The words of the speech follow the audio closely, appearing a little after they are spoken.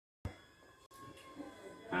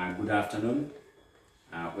Good afternoon.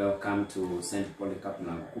 Welcome to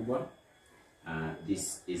St.POLYCARP Kubwa.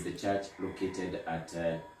 This is the church located at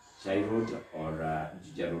Chai Road or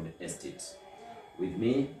Juja Road Estate. With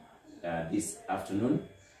me this afternoon,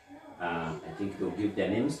 I think they'll give their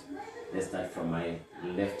names. Let's start from my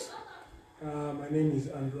left. My name is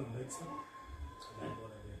Andrew Alexa.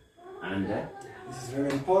 And this is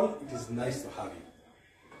Reverend Paul. It is nice to have you.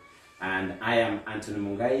 And I am Anthony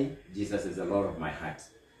Mungai. Jesus is the Lord of my heart.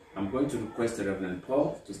 I'm going to request the Reverend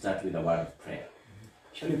Paul to start with a word of prayer.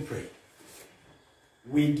 Shall we pray?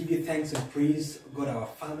 We give you thanks and praise, God our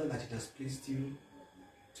Father, that it has pleased you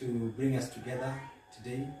to bring us together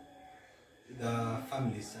today with our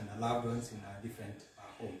families and our loved ones in our different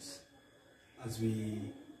homes. As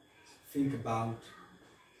we think about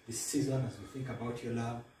this season, as we think about your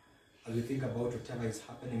love, as we think about whatever is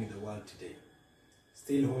happening in the world today,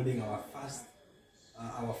 still holding our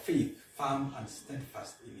faith firm and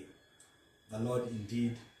steadfast in you. The Lord,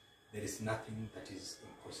 indeed, there is nothing that is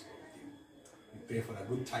impossible with you. We pray for a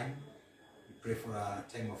good time. We pray for a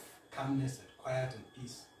time of calmness and quiet and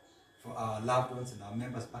peace for our loved ones and our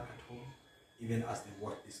members back at home, even as they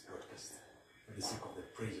watch this broadcast, for the sake of the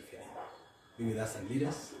praise of your name. Be with us and lead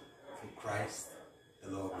us. Through Christ,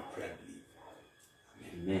 the Lord, we pray and believe.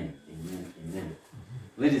 Amen, amen, amen.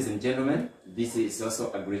 Ladies and gentlemen, this is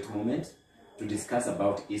also a great moment to discuss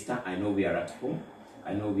about Easter. I know we are at home.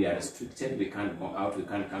 I know we are restricted. We can't go out. We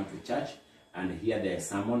can't come to church and hear the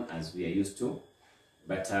sermon as we are used to.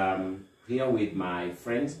 But here with my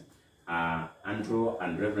friends, Andrew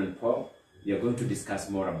and Reverend Paul, we are going to discuss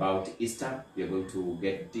more about Easter. We are going to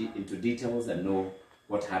get into details and know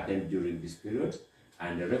what happened during this period.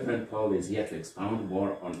 And Reverend Paul is here to expound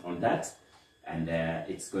more on that. And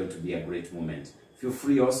it's going to be a great moment. Feel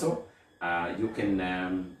free also, you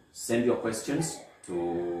can send your questions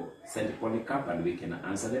to St.POLYCARP and we can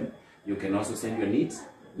answer them. You can also send your needs.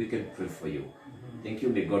 We can pray for you. Thank you.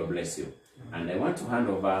 May God bless you. And I want to hand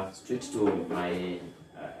over straight to my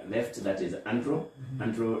left, that is Andrew.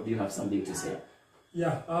 Andrew, do you have something to say?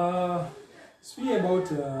 Yeah, speaking about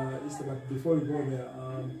Easter, but before we go there,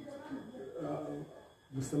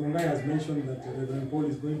 Mr. Mungai has mentioned that Reverend Paul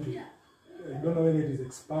is going to, I don't know whether it is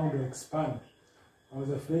expound or expand. I was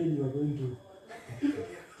afraid you were going to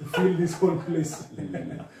fill this whole place.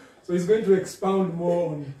 So he's going to expound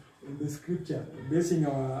more on the scripture, basing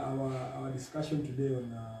our discussion today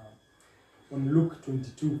on Luke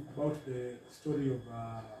 22, about the story of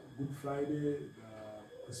Good Friday,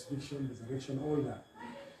 the crucifixion, resurrection, all that.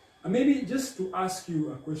 And maybe just to ask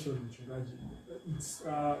you a question, Mchungaji, it's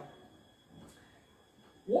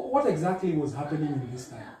what exactly was happening in this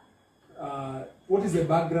time? What is the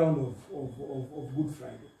background of Good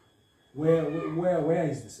Friday? Where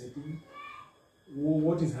is the setting?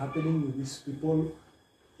 What is happening with these people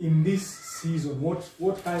in this season?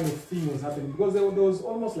 What kind of thing was happening? Because there was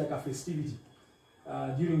almost like a festivity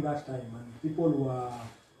during that time, and people were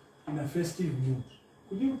in a festive mood.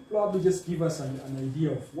 Could you probably just give us an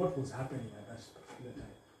idea of what was happening at that particular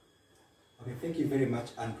time? Okay, thank you very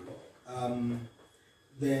much, Andrew.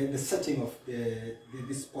 The setting of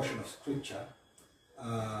this portion of scripture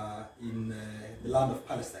in the land of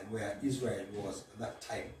Palestine, where Israel was at that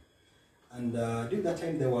time, and during that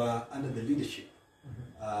time they were under the leadership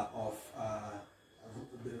of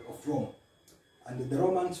Rome, and the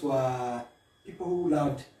Romans were people who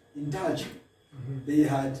loved indulging. They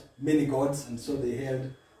had many gods, and so they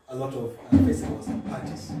held a lot of festivals and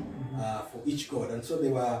parties for each god, and so they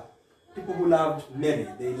were people who loved merry.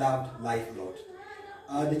 They loved life a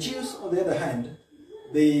lot. The Jews, on the other hand,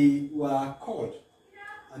 they were called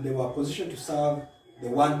and they were positioned to serve the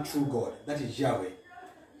one true God, that is Yahweh.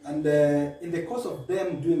 And in the course of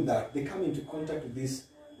them doing that, they come into contact with this,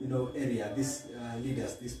 area, these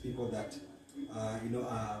leaders, these people that,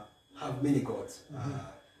 have many gods,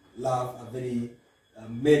 love a very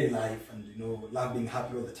merry life, and love being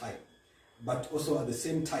happy all the time. But also at the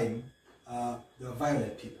same time, they were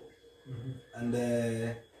violent people,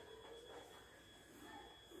 and.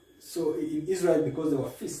 So in Israel, because there were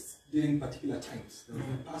feasts during particular times, there was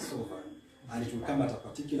the Passover, and it would come at a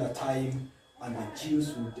particular time, and the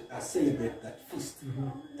Jews would celebrate that feast,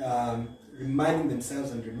 reminding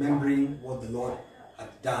themselves and remembering what the Lord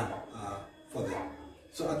had done for them.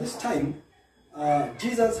 So at this time,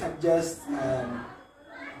 Jesus had just,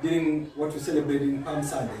 during what we celebrate in Palm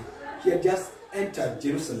Sunday, he had just entered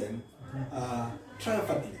Jerusalem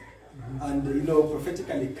triumphantly, and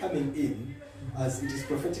prophetically coming in, as it is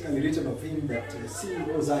prophetically written of him that, see,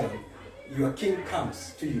 O Zion, your king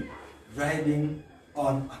comes to you, riding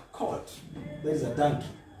on a colt, that is a donkey.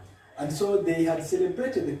 And so they had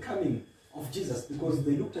celebrated the coming of Jesus, because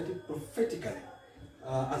they looked at it prophetically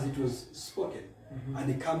as it was spoken.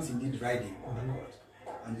 And he comes indeed riding on a colt.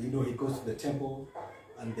 And you know, he goes to the temple,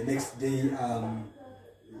 and the next day,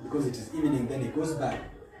 because it is evening, then he goes back.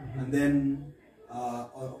 And then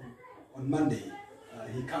on Monday,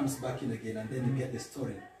 he comes back in again, and then you get the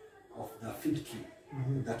story of the fig tree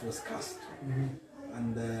that was cast.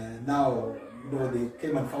 And now, you know, they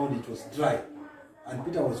came and found it was dry. And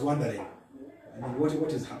Peter was wondering, I mean,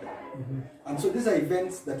 what is happening? And so these are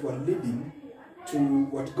events that were leading to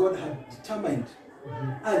what God had determined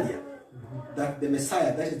earlier, that the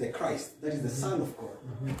Messiah, that is the Christ, that is the Son of God,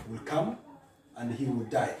 will come and he will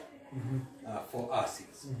die for our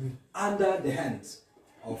sins under the hands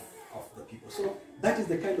of the people. So that is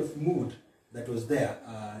the kind of mood that was there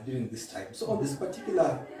during this time. So on this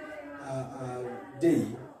particular day,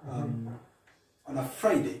 on a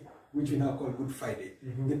Friday, which we now call Good Friday,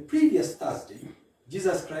 the previous Thursday,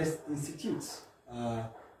 Jesus Christ institutes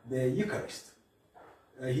the Eucharist.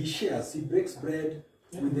 He shares, he breaks bread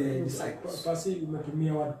with the disciples. Pasi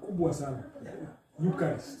umetumia word kubwa sana.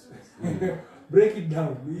 Eucharist. Break it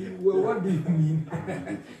down. What do you mean?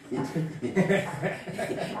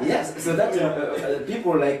 Yes, so that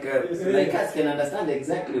people like us can understand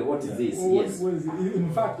exactly what is this. Yes. What is it?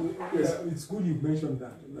 In fact, it's good you mentioned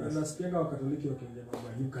that. Nasikianga Wakatoliki wakiongea mambo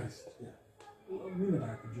ya Eucharist. Mimi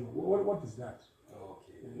nataka kujua. What is that?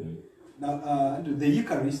 Okay. Now, the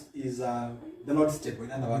Eucharist is the Lord's table.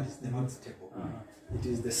 In other words, the Lord's table. It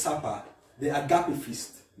is the supper, the agape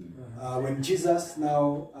feast. When Jesus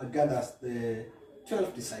now gathers the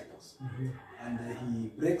 12 disciples, and he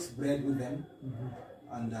breaks bread with them,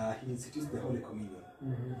 and he institutes the Holy Communion.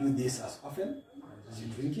 Do this as often as you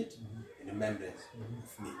drink it in remembrance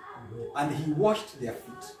of me. And he washed their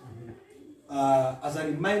feet as a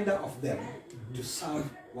reminder of them to serve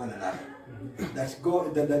one another.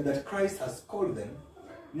 That Christ has called them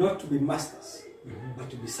not to be masters, but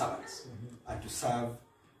to be servants, and to serve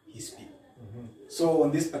his people. So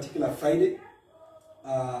on this particular Friday,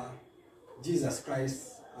 Jesus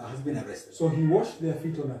Christ has been arrested. So he washed their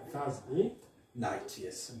feet on a Thursday night,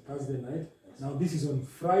 yes. On Thursday night. Now this is on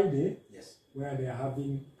Friday, yes, where they are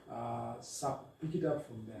having supper. Pick it up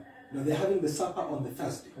from there. No, they're having the supper on the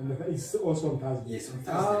Thursday. It's also on Thursday. Yes, on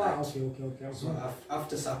Thursday night. Okay. So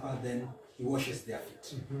after supper, then he washes their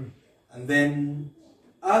feet, and then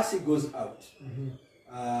as he goes out,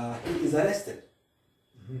 he is arrested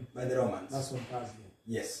by the Romans. That's on Thursday.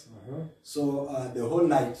 Yes. So the whole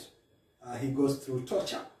night he goes through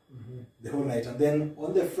torture, the whole night, and then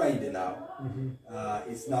on the Friday now,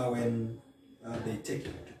 it's now when they take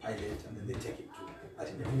him to Pilate, and then they take him to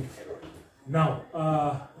Herod.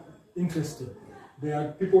 Now, interesting. There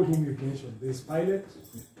are people whom you mentioned. There's Pilate,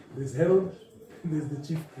 there's Herod, there's the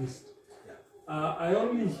chief priest. I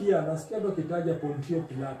only hear nasikia dokitaja Pontio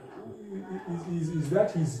Pilato. Is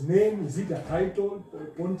that his name? Is it a title?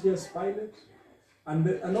 Pontius Pilate?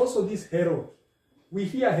 And also this Herod. We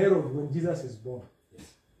hear Herod when Jesus is born.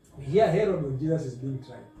 Yes. We hear Herod when Jesus is being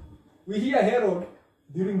tried. We hear Herod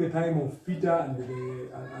during the time of Peter and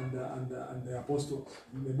the apostles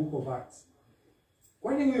in the book of Acts.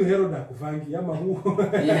 Kwani huyu Herod akufangi ama huo?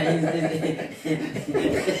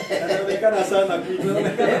 Anaonekana sana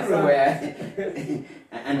everywhere.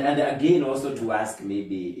 And again also to ask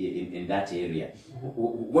maybe in that area,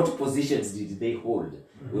 what positions did they hold?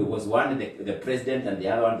 Was one the president and the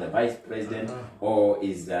other one the vice president, or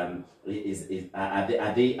are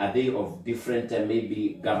they of different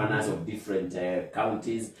maybe governors of different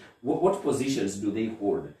counties? What positions do they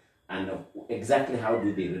hold? And exactly how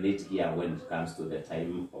do they relate here when it comes to the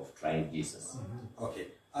time of trying Jesus? Okay,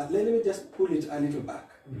 let me just pull it a little back.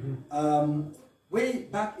 Way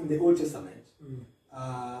back in the Old Testament,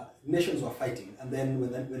 nations were fighting, and then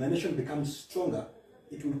when a nation becomes stronger,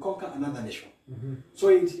 it will conquer another nation. So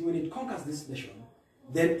when it conquers this nation,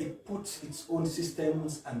 then it puts its own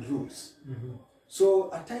systems and rules. So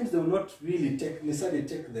at times they will not really necessarily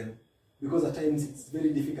take them, because at times it's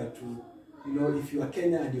very difficult to, you know, if you are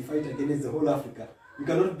Kenya and you fight against the whole Africa, you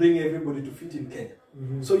cannot bring everybody to fit in Kenya.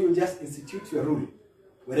 So you just institute your rule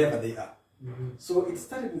wherever they are. So it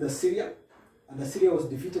started with Assyria, and Assyria was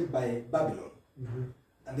defeated by Babylon.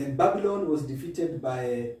 And then Babylon was defeated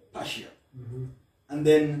by Persia. And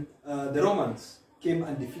then the Romans came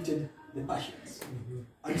and defeated the Persians.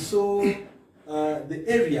 And so the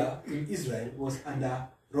area in Israel was under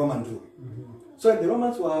Roman rule. So the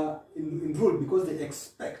Romans were in rule because they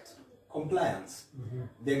expect compliance.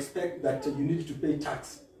 They expect that you need to pay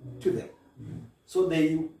tax to them. So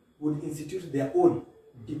they would institute their own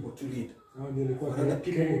people to lead.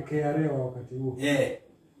 Yeah.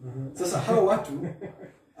 Sasa hawa watu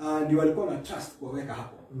ndio walikuwa na trust kuwaweka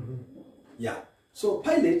hapo. Yeah. So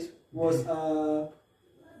Pilate was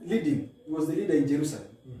leading. He was the leader in Jerusalem.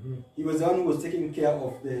 He was the one who was taking care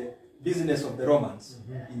of the business of the Romans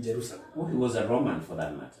in Jerusalem. Oh, he was a Roman for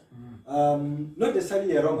that matter. Not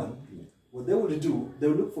necessarily a Roman. What they would do, they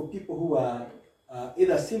would look for people who are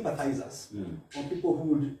either sympathizers or people who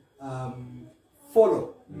would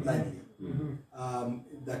follow blindly.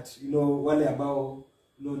 That, you know, wale ambao,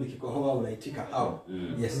 you know, nikikohoa unaitika how.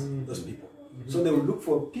 Yes, those people. So they would look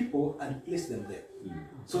for people and place them there.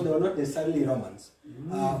 So they were not necessarily Romans.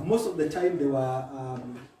 Most of the time they were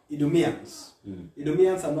Idumeans.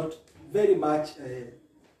 Idumeans are not very much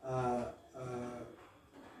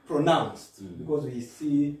pronounced because we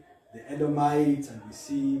see the Edomites and we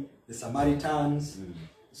see the Samaritans.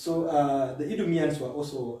 So the Idumeans were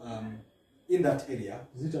also in that area.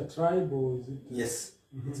 Is it a tribe or is it? Yes,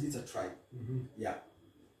 it's a tribe. Yeah,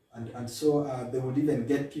 and so they would even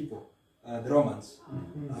get people, the Romans,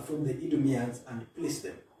 from the Idumeans and place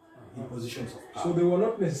them in positions of power. So they were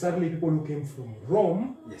not necessarily people who came from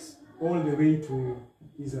Rome. Yes, all the way to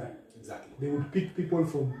Israel. Exactly. They would pick people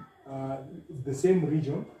from the same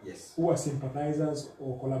region. Yes. Who are sympathizers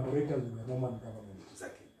or collaborators with the Roman government.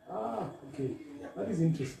 Exactly. Ah, okay. Yeah. That is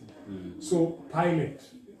interesting. So Pilate,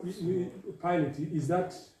 Pilate, is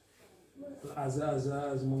that, as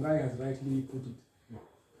Mungai has rightly put it,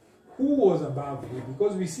 who was above him?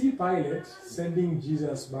 Because we see Pilate sending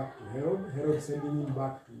Jesus back to Herod, Herod sending him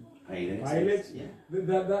back to Pilate. Yeah.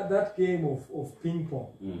 That game of ping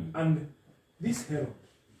pong. And this Herod,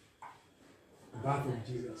 the birth of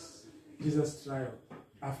Jesus, Jesus' trial,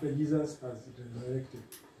 after Jesus has resurrected,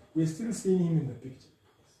 we're still seeing him in the picture.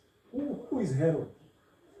 Who is Herod?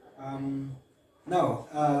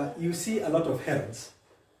 Now, you see a lot of Herods,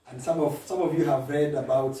 and some of you have read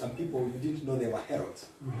about some people you didn't know they were Herods.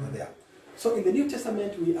 There. So in the New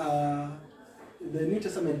Testament, the New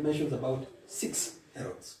Testament mentions about 6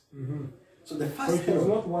 Herods. So the first So it Herod, was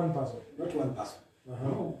not one person. not one person.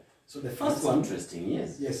 Oh, So the first that's one, interesting.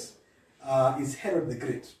 Yes. yes, is Herod the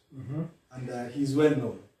Great, and he's well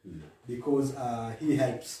known because he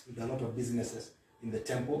helps with a lot of businesses in the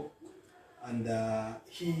temple, and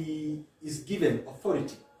he is given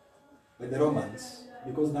authority by the Romans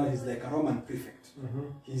because now he's like a Roman prefect.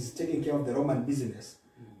 He's taking care of the Roman business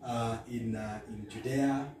in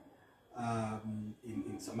Judea,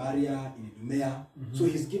 in Samaria, in Idumea. So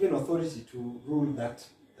he's given authority to rule that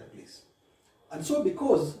place. And so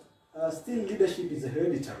because still leadership is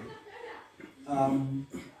hereditary,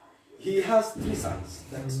 he has 3 sons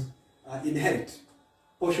that inherit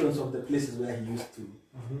portions of the places where he used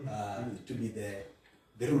to be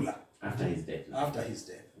the ruler. After his death. After his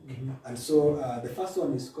death. And so the first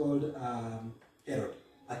one is called Herod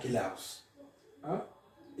Archelaus.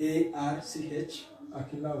 A-R-C-H.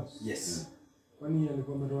 Archelaus. Yes. Kwani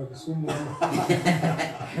alikuwa ametoka Kisumu.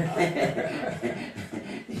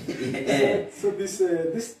 So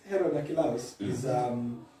this Herod Archelaus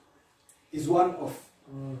is one of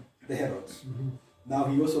the Herods. Now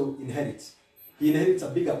he also inherits. He inherits a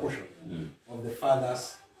bigger portion of the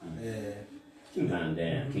father's kingdom.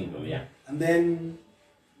 And kingdom, yeah. And then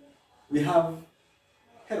we have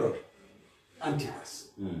Herod Antipas.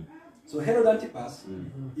 So Herod Antipas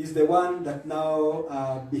is the one that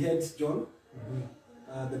now beheads John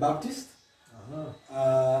the Baptist.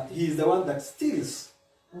 He is the one that steals.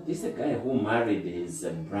 This is the guy who married his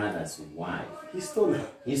brother's wife. He stole her.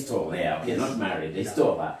 He stole her, okay, not married, he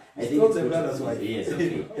stole her. He stole the brother's wife. Yes,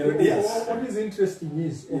 okay. Herodias. What is interesting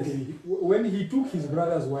is, okay, when he took his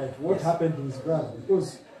brother's wife, what happened to his brother?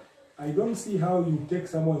 Because I don't see how you take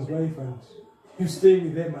someone's wife and you stay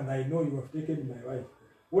with them and I know you have taken my wife.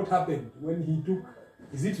 What happened when he took,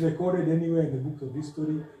 is it recorded anywhere in the books of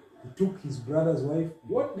history? He took his brother's wife.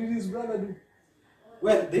 What did his brother do?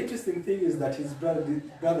 Well, the interesting thing is that his brother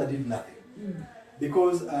did nothing.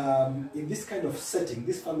 Because in this kind of setting,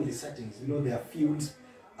 these family settings, you know, there are feuds,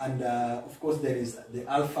 and of course there is the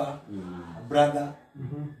alpha brother.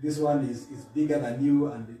 This one is bigger than you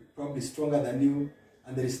and probably stronger than you,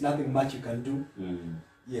 and there is nothing much you can do.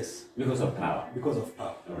 Yes. Because of power. Because of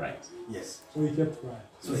power. All right. Yes. So he kept quiet.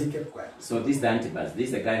 So he kept quiet. So this is the Antipas. This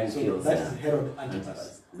is the guy who So kills that is Herod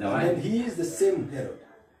Antipas. The And one? then he is the same Herod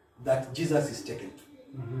that Jesus is taken to.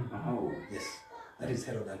 Oh. Yes. That is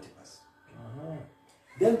Herod Antipas.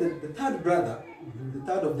 Then the third brother, the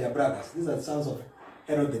third of their brothers, these are the sons of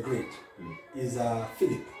Herod the Great, is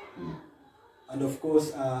Philip. And of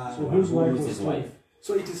course, So whose wife Who is was his taken? wife?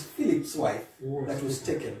 so it is Philip's wife Oh, that was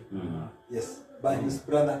taken, yes, by his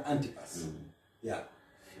Mm-hmm. brother Antipas. Yeah.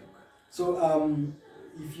 So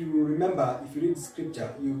if you remember, if you read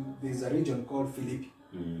scripture, there's a region called Philippi.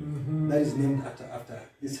 That is named after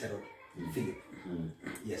this Herod, Philip.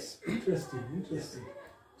 Yes. Interesting. Yes.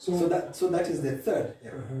 So that is the third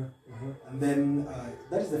Herod. And then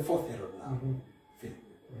that is the fourth Herod now, Philip.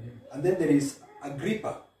 And then there is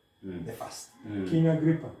Agrippa the first. King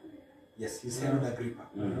Agrippa. Yes, he's Herod Agrippa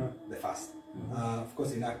the first. Of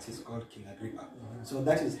course, in Acts he's called King Agrippa. So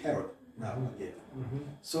that is Herod now again.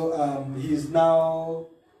 So he is now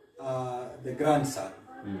the grandson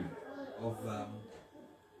of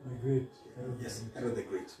The Great. yes, Herod the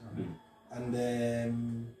Great.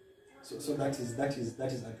 And so that is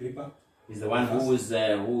Agrippa. He's the one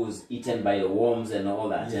who's eaten by the worms and all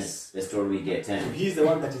that. Yes. The story we get. So he's the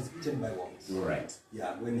one that is eaten by worms. Right.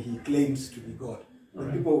 Yeah, when he claims to be God. When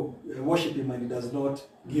Right. people worship him and he does not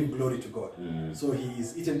give glory to God. So he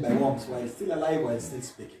is eaten by worms while still alive, while still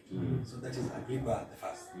speaking. So that is Agrippa the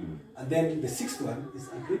first. And then the sixth one is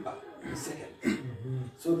Agrippa the second.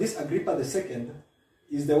 So this Agrippa the second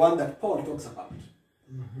is the one that Paul talks about.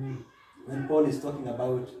 When Paul is talking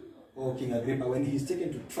about King Agrippa, when he is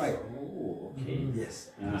taken to trial. Oh, okay.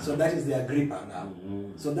 Yes. So that is the Agrippa now.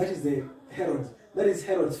 So that is the Herod. That is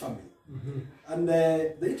Herod's family. And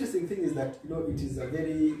the interesting thing is that it is a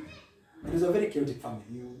very chaotic family.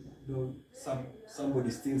 You know, somebody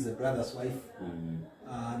steals a brother's wife,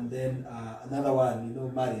 and then another one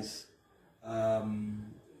marries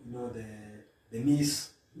the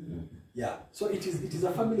niece. Yeah. So it is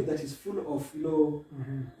a family that is full of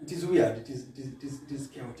it is weird. It is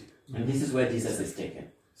chaotic. And this is where Jesus is taken.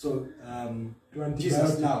 So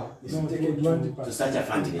Jesus now is taken To such a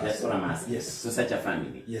family. That's what I'm asking. Yes. To such a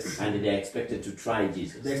family. Yes. And they're expected to try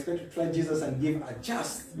Jesus. They expect to try Jesus and give a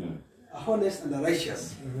just, a honest, and a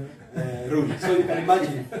righteous rule. So you can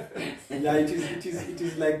imagine. Yeah, it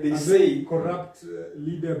is like they A say. very corrupt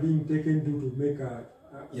leader being taken to make a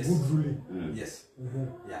good ruling. Yes.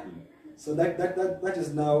 Yeah. So that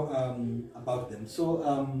is now about them. So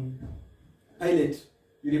Pilate,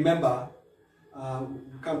 you remember, we'll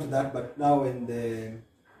come to that. But now when the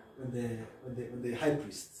high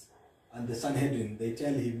priests and the Sanhedrin, they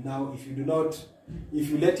tell him, now if you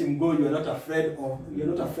let him go, you're not afraid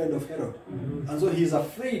of Herod. And so he's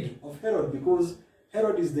afraid of Herod because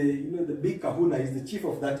Herod is the big kahuna, is the chief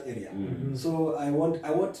of that area. So I want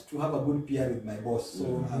to have a good PR with my boss.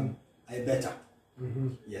 So I better.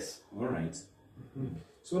 Yes. All right.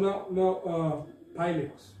 So now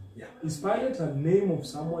Pilate. Yeah. Is Pilate a name of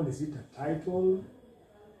someone? Is it a title?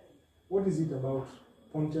 What is it about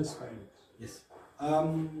Pontius Pilate? Yes.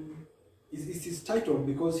 It's his title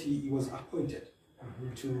because he was appointed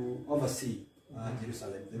to oversee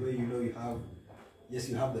Jerusalem. The way you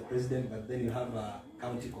have the president, but then you have a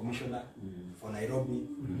county commissioner for Nairobi.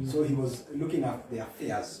 So he was looking at the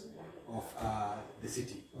affairs of the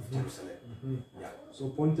city of Jerusalem. Yeah. So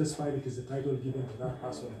Pontius Pilate is the title given to that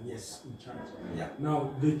person who was in charge. Yeah.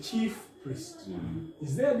 Now the chief priest.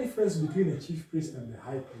 Is there a difference between a chief priest and the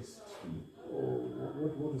high priest? Or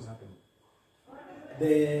what is happening?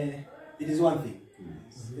 It is one thing.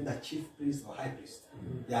 It's either chief priest or high priest.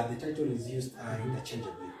 Yeah, the title is used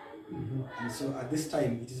interchangeably. And so at this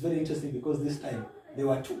time, it is very interesting because this time there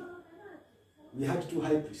were two. We had two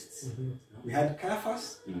high priests. We had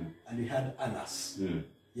Caiaphas and we had Annas.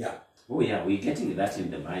 Yeah. Oh yeah, we're getting that in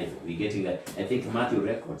the Bible. We're getting that. I think Matthew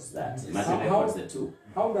records that. Matthew records the two.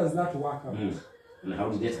 How does that work out? And how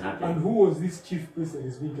did it happen? And who was this chief priest that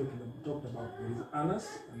is being talked about? There is Annas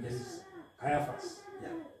and there is Caiaphas. Yeah.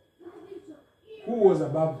 Who was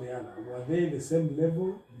above the other? Were they the same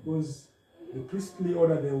level? Because the priestly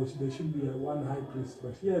order, there should be one high priest,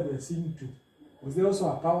 but here they're seeing two. Was there also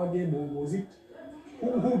a power game, or was it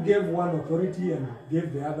who gave one authority and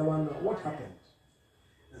gave the other one? What happened?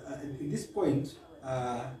 At this point,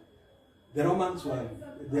 the Romans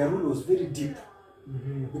their rule was very deep.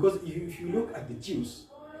 Because if you look at the Jews,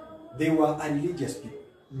 they were religious people.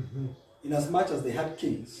 In as much as they had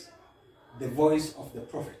kings, the voice of the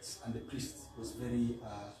prophets and the priests was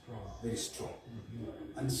very strong.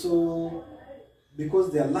 And so,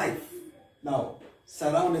 because their life now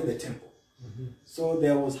surrounded the temple, so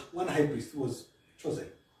there was one high priest who was chosen,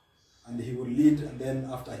 and he would lead, and then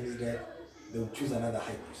after his death, they would choose another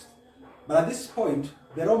high priest. But at this point,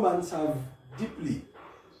 the Romans have deeply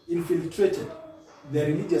infiltrated their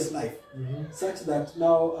religious life, such that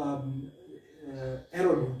now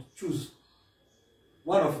Herod would choose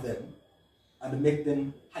one of them and make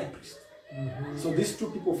them high priest. So these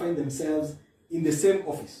two people find themselves in the same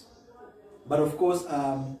office. But of course,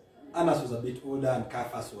 Annas was a bit older and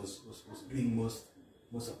Caiaphas was doing most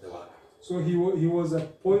of the work. So he was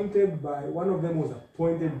appointed by, one of them was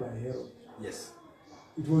appointed by Herod. Yes.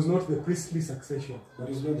 It was not the priestly succession, but It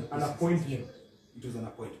was not the an priestly appointment. It was an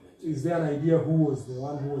appointment. Is there an idea who was the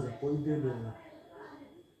one who was appointed?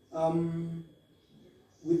 Or?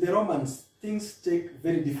 With the Romans, things take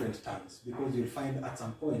very different turns, because you'll find at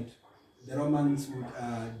some point the Romans would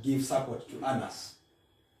give support to Annas.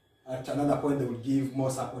 At another point, they would give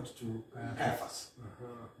more support to Caiaphas.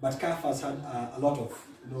 But Caiaphas had a lot of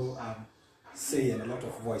say and a lot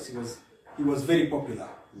of voice. He was very popular,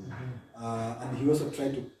 and he also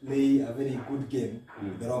tried to play a very good game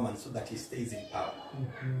with the Romans so that he stays in power.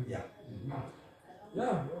 Yeah.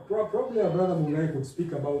 Yeah, probably our brother Mulai could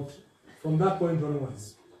speak about from that point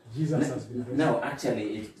onwards. Jesus has been. No,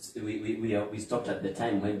 actually, we stopped at the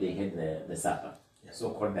time when they had the supper,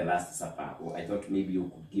 so-called the Last Supper. I thought maybe you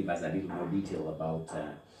could give us a little more details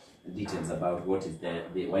about what is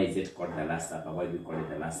why is it called the Last Supper? Why we call it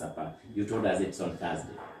the Last Supper? You told us it's on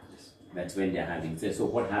Thursday. That's when they're having. So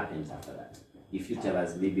what happens after that? If you tell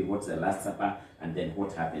us maybe what's the Last Supper and then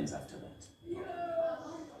what happens after that.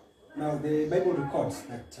 Now the Bible records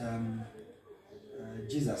that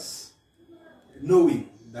Jesus, knowing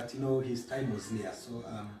that his time was near, so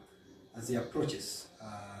as he approaches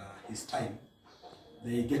his time,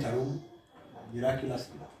 they get a room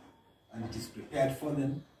miraculously, and it is prepared for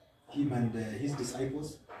them, him and his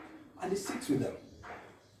disciples, and he sits with them.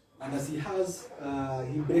 And as he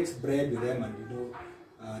breaks bread with them,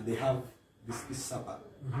 and they have this supper.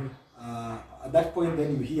 At that point,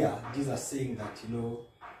 then you hear Jesus saying that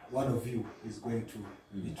one of you is going to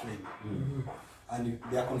betray me. And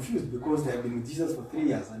they are confused because they have been with Jesus for 3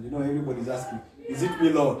 years, and everybody's asking, "Is it me,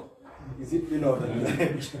 Lord? Is it me, Lord?"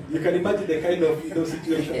 And you can imagine the kind of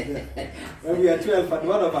situation there. When we are 12 and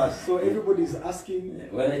one of us, so everybody's asking,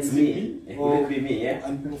 "Well, it's me. It could be me, yeah."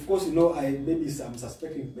 And of course, I'm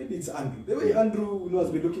suspecting maybe it's Andrew. The way Andrew has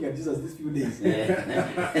been looking at Jesus these few days,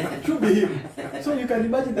 it should be him. So you can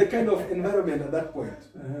imagine the kind of environment at that point.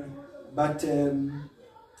 But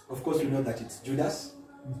of course, we know that it's Judas.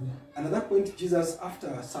 And at that point, Jesus,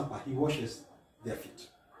 after supper, he washes their feet.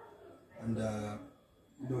 And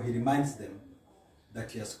he reminds them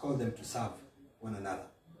that he has called them to serve one another.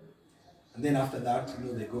 And then after that,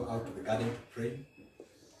 they go out to the garden to pray.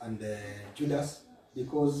 And Judas,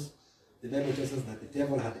 because the Bible tells us that the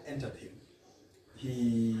devil had entered him,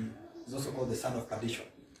 he is also called the son of perdition.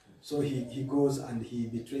 So he goes and he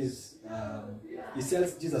betrays, he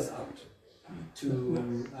sells Jesus out to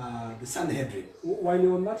the Sanhedrin. While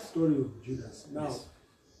you're on that story of Judas, now,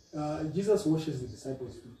 Jesus washes the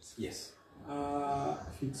disciples' feet. Yes. And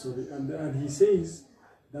he says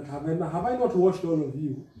that have I not washed all of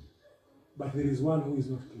you, but there is one who is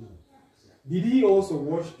not clean. Did he also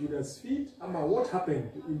wash Judas' feet? Ama what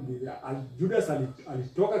happened in the Judas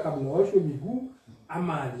alitoka kabla waoshe miguu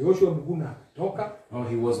ama alioshwa miguu na akatoka? Oh,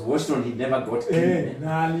 he was washed on, he never got clean.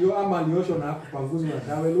 Na alioshwa na kupanguzwa na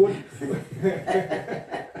towel.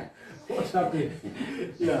 What happened?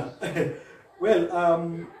 Yeah. Well,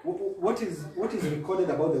 what is recorded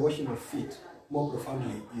about the washing of feet more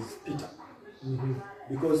profoundly is Peter.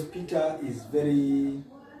 Because Peter is very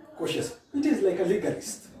cautious. Peter is like a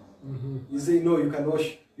legalist. You say, "No, you can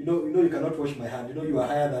wash. You cannot wash my hand. You are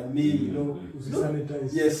higher than me.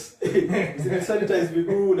 Sanitize." Yes, sanitize me.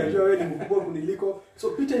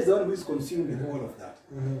 So Peter is the one who is consumed with all of that.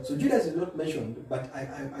 So Judas is not mentioned, but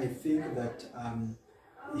I think that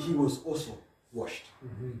he was also washed,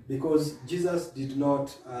 because Jesus did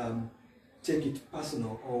not take it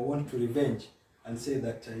personal or want to revenge and say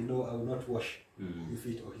that I will not wash the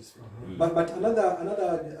feet or his feet. But another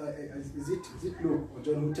is it Luke or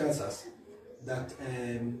John who tells us that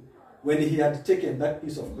when he had taken that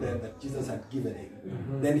piece of bread that Jesus had given him,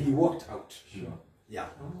 then he walked out. Yeah.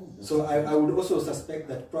 So I would also suspect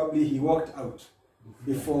that probably he walked out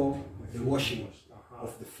before the washing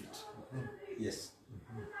of the feet. Yes.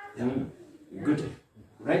 Yeah. Good.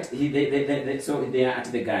 Right? So they are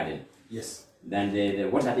at the garden. Yes. Then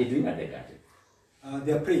what are they doing at the garden?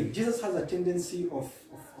 They are praying. Jesus has a tendency of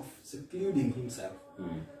secluding himself,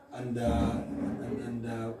 and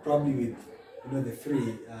probably with the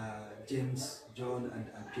three, James, John,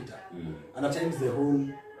 and Peter, and at times the whole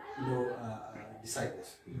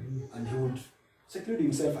disciples, and he would seclude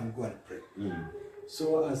himself and go and pray.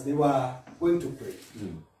 So as they were going to pray,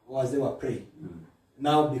 or as they were praying,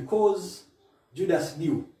 now because Judas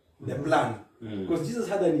knew the plan, because Jesus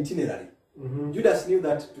had an itinerary. Judas knew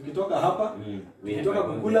that tukitoka hapa, tukitoka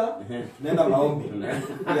kukula, tunaenda maombi.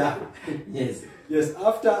 Yeah. Yes.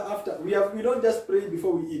 After we don't just pray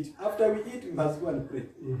before we eat. After we eat, we must go and pray.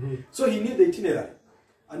 So he knew the itinerary,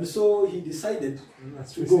 and so he decided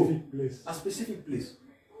to go a specific place.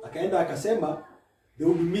 Akaenda akasema they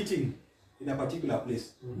will be meeting in a particular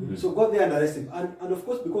place. So got there and arrested him, and of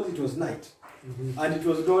course because it was night, And it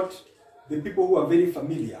was not the people who are very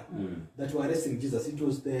familiar that were arresting Jesus. It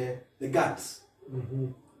was the guards.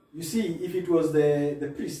 You see, if it was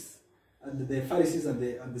the priests and the Pharisees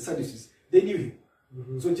and the Sadducees, they knew him.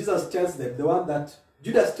 So Jesus tells them,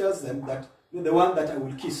 Judas tells them that, the one that I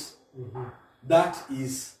will kiss, that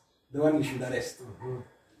is the one you should arrest.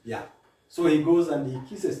 Yeah. So he goes and he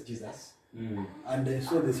kisses Jesus. And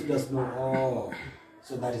so the soldiers know, oh,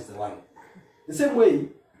 so that is the one. The same way,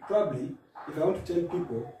 probably, if I want to tell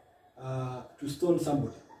people to stone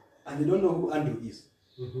somebody, and they don't know who Andrew is,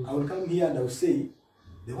 I will come here and I will say,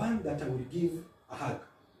 the one that I will give a hug,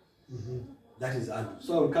 that is Andrew.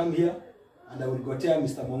 So I will come here and I will go tell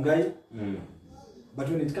Mr. Mongai, but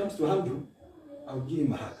when it comes to Andrew, I will give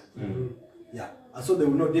him a hug. Yeah, and so they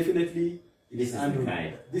will know definitely this is Andrew. the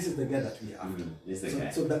guy. This is the guy that we are after. This is the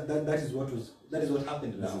guy. So that is what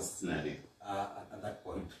happened now scenario. at that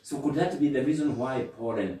point. So could that be the reason why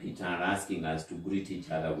Paul and Peter are asking us to greet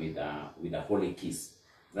each other with a holy kiss,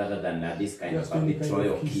 rather than this kind of a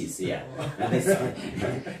betrayal kiss? Yeah.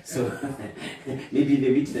 So maybe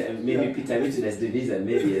Peter witnessed this and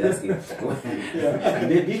maybe he's asking,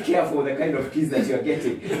 be careful the kind of kiss that you are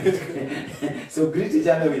getting. So greet each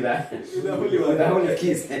other with a holy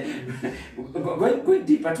kiss. Going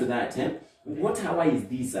deeper to that, what hour is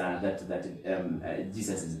this that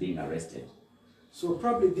Jesus is being arrested? So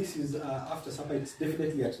probably this is after supper. It's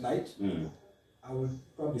definitely at night. I would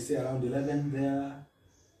probably say around 11 there.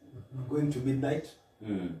 Going to midnight,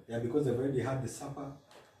 yeah, because they've already had the supper.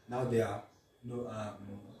 Now they are,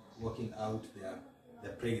 walking out.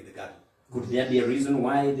 They're praying in the garden. Could there be a reason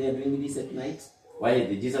why they are doing this at night? Why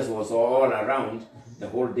Jesus was all around the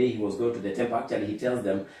whole day? He was going to the temple. Actually, he tells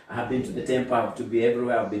them, "I have been to the temple. I have to be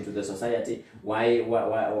everywhere. I've been to the society." Why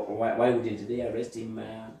wouldn't they arrest him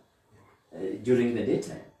during the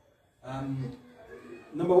daytime?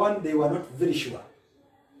 Number one, they were not very sure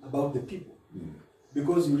about the people.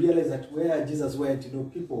 Because you realize that where Jesus went,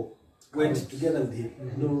 people went together with him.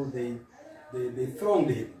 They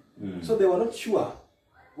thronged him. So they were not sure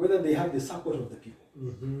whether they had the support of the people.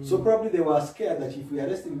 So probably they were scared that if we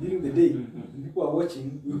arrest him during the day, and people are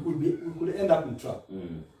watching, we could end up in trouble.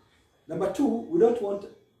 Number two, we don't want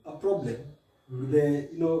a problem with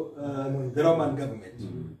the Roman government.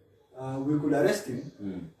 We could arrest him,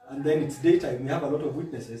 and then it's daytime. We have a lot of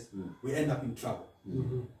witnesses. We end up in trouble.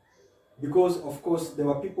 Because, of course, there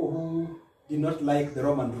were people who did not like the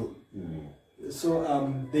Roman rule. So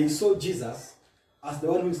they saw Jesus as the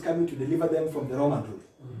one who is coming to deliver them from the Roman rule.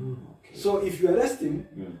 So if you arrest him,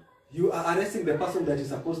 you are arresting the person that is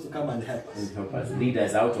supposed to come and help us. And help us, lead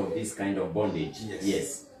us out of this kind of bondage.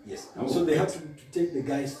 Yes. Oh, so they have to take the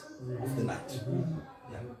guys of the night.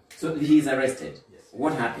 Yeah. So he is arrested. Yes.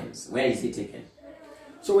 What happens? Where is he taken?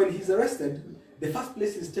 So when he's arrested, the first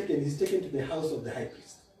place he's taken to the house of the high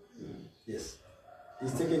priest. Yes.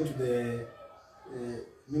 He's taken to the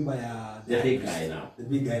big guy now. The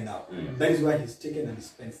big guy now. That is why he's taken and he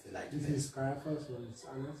spends the night. This is Caiaphas or it's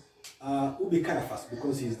Annas? Will be Caiaphas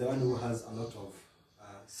because he's the one who has a lot of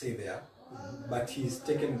say there. But he's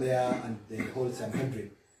taken there and the whole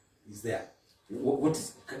Sanhedrin is there. What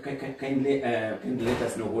is, can you let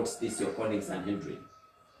us know what's this you're calling Sanhedrin?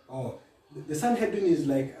 Oh, the Sanhedrin is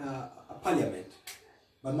like a parliament.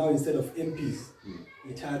 But now instead of MPs,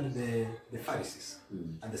 it had the Pharisees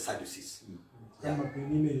and the Sadducees. Yeah.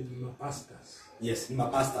 Pastors. Yes,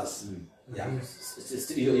 pastors. Yeah.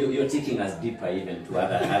 You're taking us deeper even to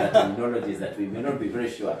other terminologies that we may not be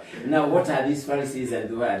very sure. Now, what are these Pharisees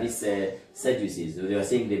and what are these Sadducees? They were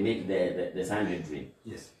saying they make the Sanhedrin.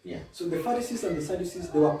 Yes. Yeah. So the Pharisees and the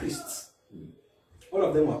Sadducees, they were priests. All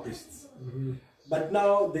of them were priests. But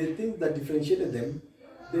now the thing that differentiated them,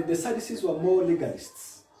 the Sadducees were more legalists.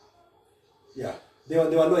 Yeah, they were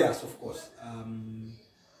lawyers, of course,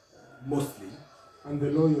 mostly. And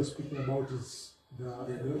the law you're speaking about is the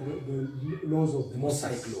laws of the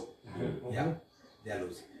Mosaic law. Yeah, their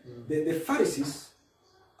laws. The Pharisees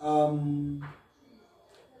also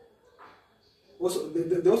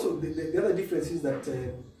the other difference is that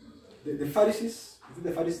the Pharisees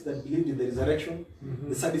that believed in the resurrection,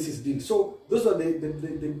 the Sadducees didn't. So those are the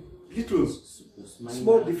little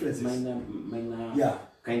small differences. Minor, yeah.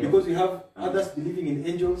 Because you have others believing in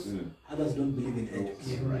angels, others don't believe in angels.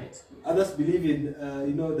 Right. Others believe in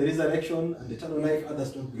the resurrection and eternal life.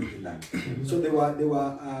 Others don't believe in that. So they were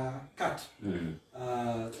cut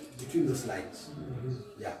between those lines.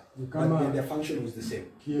 Yeah. But their function was the same.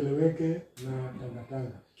 Kieleweke na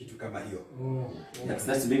tangatanga. Kitu kama hiyo.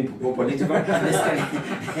 That's being political.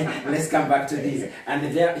 Let's come back to this.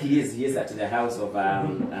 And there he is at the house of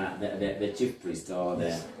the chief priest or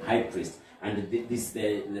the high priest.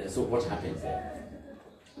 And so what happens there?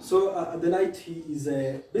 So at the night, he is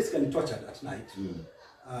basically tortured at night.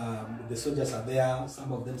 The soldiers are there,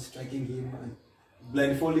 some of them striking him, and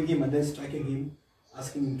blindfolding him and then striking him,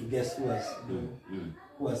 asking him to guess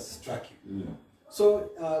who has struck him. So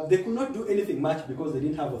they could not do anything much because they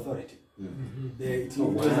didn't have authority. It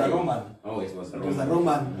was a Roman. Oh, it was a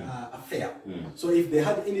Roman affair. So if they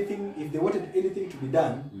had anything, if they wanted anything to be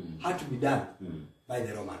done, had to be done by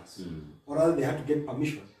the Romans, or rather they had to get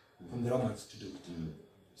permission from the Romans to do it.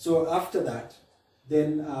 So after that,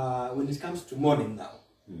 then when it comes to morning now,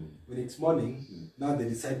 when it's morning, now they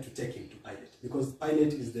decide to take him to Pilate, because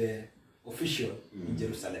Pilate is the official in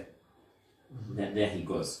Jerusalem. There he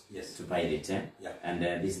goes. Yes. To Pilate, eh? Yeah. And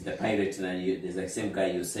this is the Pilate. There's the same guy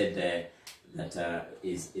you said that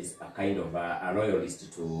is a kind of a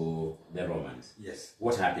royalist to the Romans. Yes.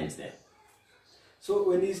 What happens there? So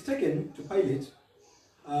when he's taken to Pilate,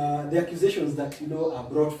 the accusations that are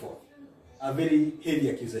brought forth are very heavy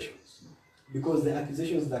accusations, because the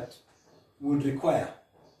accusations that would require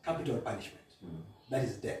capital punishment, that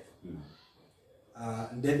is death,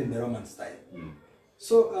 death in the Roman style.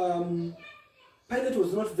 So Pilate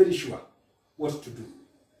was not very sure what to do,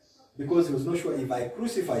 because he was not sure, if I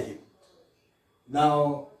crucify him,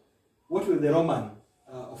 now what will the Roman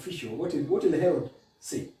official, what will Herod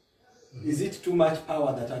say? Is it too much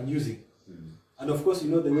power that I'm using? And of course, the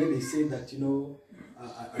way they say that,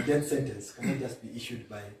 a death sentence cannot just be issued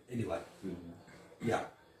by anyone. Yeah.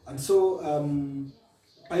 And so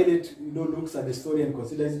Pilate, looks at the story and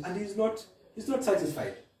considers, and he's not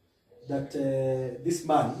satisfied that this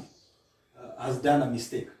man has done a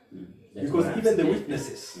mistake, because even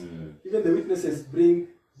the witnesses bring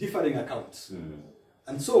differing accounts,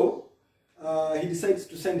 and so he decides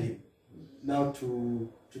to send him now to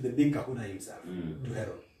the big kahuna himself, to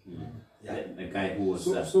Herod. Yeah. The guy who was.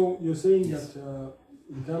 So you're saying Yes. that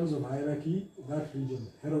in terms of hierarchy, that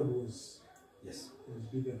region, Herod was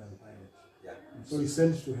bigger than Pilate. Yeah. So he's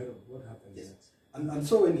sent to Herod. What happens Yes. next? And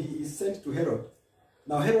so when he is sent to Herod,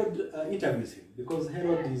 now Herod interviews him, because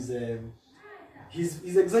Herod is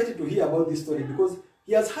he's excited to hear about this story, because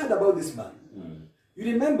he has heard about this man.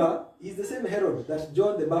 You remember, he's the same Herod that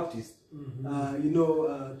John the Baptist,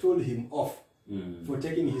 told him off for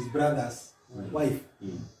taking his brother's wife,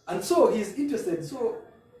 and so he's interested. So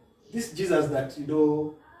this Jesus that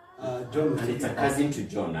John was And it's a cousin to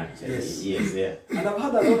John, actually. Yes. Yes, yeah. and I've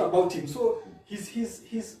heard a lot about him. So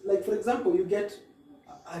he's like, for example, you get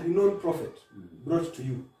a renowned prophet brought to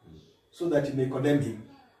you so that you may condemn him.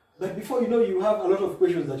 But before you have a lot of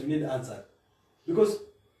questions that you need answered, because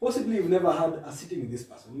possibly you've never had a sitting with this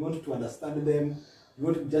person. You want to understand them. You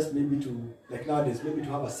want to just maybe to, like nowadays, maybe to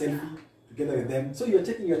have a selfie together with them. So you're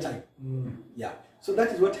taking your time. Yeah. So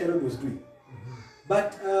that is what Herod was doing.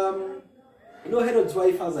 But Herod's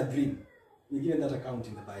wife has a dream. We're given that account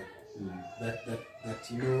in the Bible. That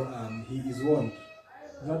he is warned.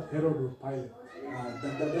 That Herod or Pilate?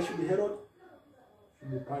 That should be Herod.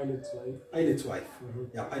 Should be Pilate's wife. Pilate's wife.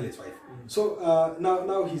 Yeah, Pilate's wife. So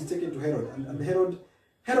now he's taken to Herod, and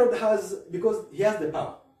Herod has, because he has the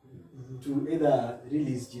power to either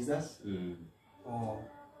release Jesus or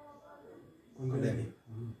condemn him,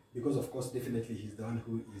 because of course definitely he's the one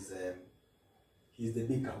who is he's the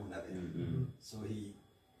big kahuna there. So he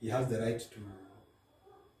has the right to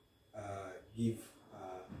give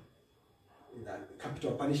the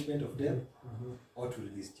capital punishment of death or to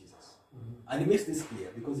release Jesus. And he makes this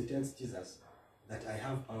clear, because he tells Jesus that I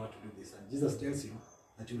have power to do this, and Jesus tells him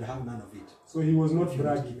that you will have none of it. So he was not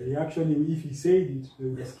bragging. He actually, if he said it, they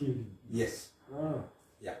would have killed him. Yes. Ah.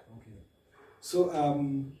 Yeah. Okay. So,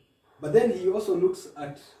 but then he also looks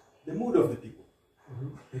at the mood of the people.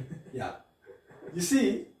 Yeah. You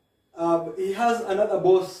see, he has another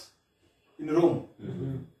boss in Rome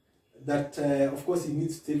that, of course, he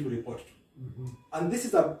needs still to report to. And this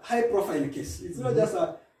is a high-profile case. It's not just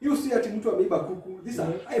a, you see at mtu ameiba kuku. This is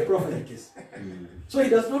a high-profile case. So he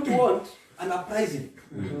does not want an uprising.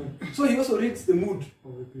 So he also reads the mood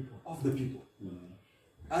of the people.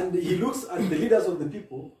 And he looks at the leaders of the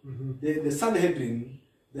people, the Sanhedrin,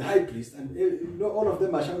 the high priest, and all of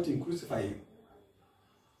them are shouting, crucify him.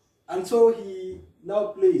 And so he now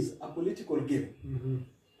plays a political game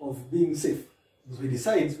of being safe. So he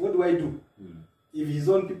decides, what do I do? If his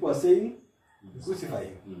own people are saying, crucify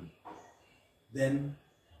him, then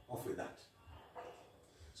off with that.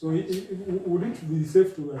 So would it be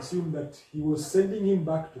safe to assume that he was sending him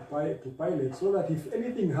back to Pilate, so that if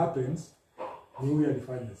anything happens, he's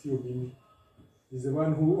the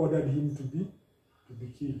one who ordered him to be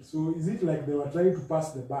killed. So is it like they were trying to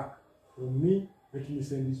pass the buck from me, let me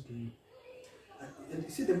send this to you? And you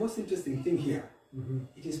see, the most interesting thing here,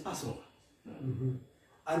 it is Passover.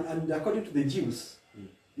 And according to the Jews,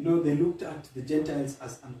 you know, they looked at the Gentiles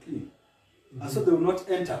as unclean. And so they will not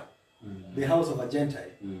enter the house of a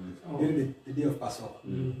Gentile during the day of Passover.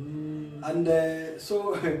 And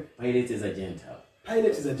so Pilate is a Gentile.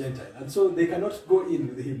 Pilate is a Gentile, and so they cannot go in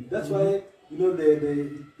with him. That's why, you know,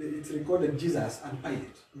 it's recorded Jesus and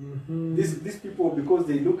Pilate. These people, because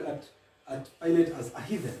they look at Pilate as a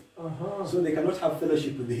heathen, so they cannot have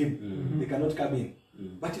fellowship with him. They cannot come in.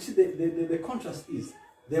 But you see, the contrast is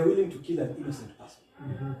they're willing to kill an innocent person.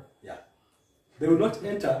 Yeah, they will not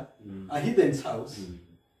enter a heathen's house,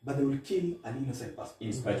 but they will kill an innocent person.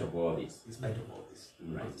 In spite of all this. In spite of all this.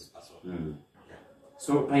 Right. This Passover. Yeah.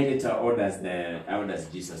 So Pilate orders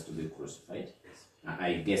Jesus to be crucified. Yes.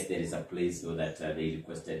 I guess there is a place so that they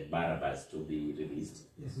requested Barabbas to be released.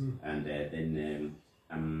 Yes. And then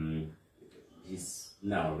he's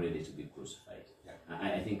now ready to be crucified. Yeah.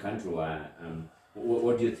 I think Andrew,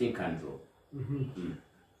 what do you think, Andrew?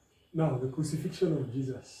 Now, the crucifixion of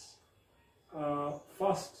Jesus.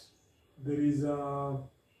 First, there is a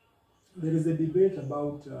debate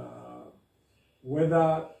about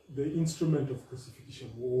whether the instrument of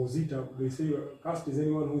crucifixion was it. They say cast is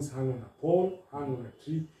anyone who is hung on a pole, hung on a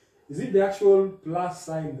tree. Is it the actual plus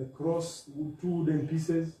sign, the cross, two wooden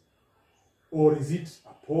pieces, or is it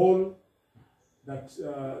a pole that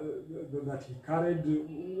that he carried?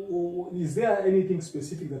 Is there anything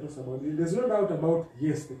specific that talks about it? There's no doubt about,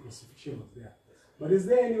 yes, the crucifixion was there, but is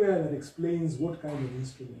there anywhere that explains what kind of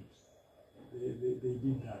instrument they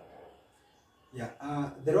did that? Yeah,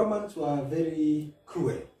 the Romans were very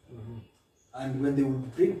cruel, and when they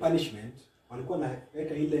would bring punishment, walikuwa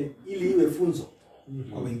naweka ile ili iwe funzo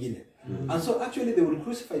kwa wengine. And so actually they would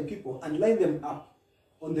crucify people and line them up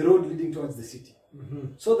on the road leading towards the city,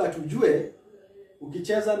 so that ujue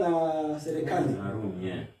ukicheza na serikali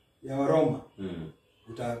ya Roma,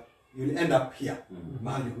 you'll end up here,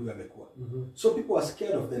 mahali huyu amekuwa. So people were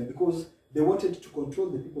scared of them because they wanted to control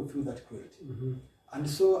the people through that cruelty. And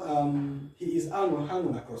so he is hung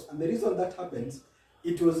on a cross. And the reason that happens,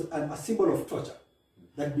 it was a symbol of torture.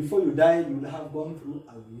 That before you die, you will have gone through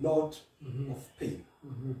a lot of pain.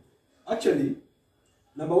 Actually,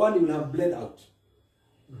 number one, you will have bled out.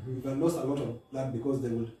 You will have lost a lot of blood because they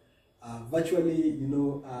would virtually, you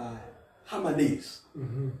know, hammer nails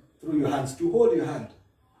through your hands to hold your hand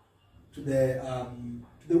to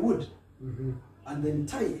the wood, and then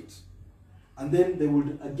tie it. And then they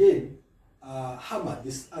would again hammer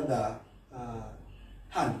this other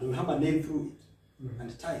hand. They will hammer nail through it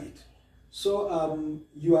and tie it. So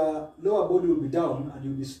your lower body will be down and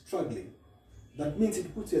you'll be struggling. That means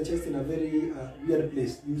it puts your chest in a very weird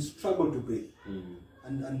place. You struggle to breathe.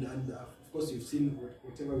 And of course you've seen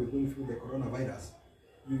whatever we're going through, the coronavirus.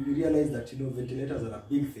 You realize that, you know, ventilators are a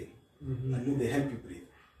big thing. And you know, they help you breathe.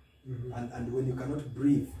 And when you cannot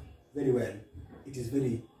breathe very well, it is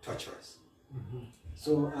very torturous.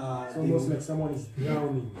 So it's almost like someone is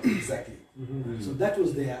drowning. Exactly. So that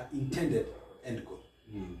was their intended end goal.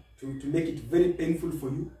 To make it very painful for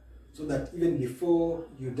you, so that even before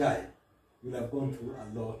you die, you'll have gone through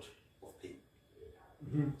a lot of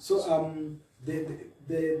pain. So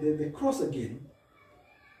the cross again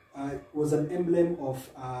was an emblem of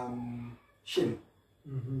shame.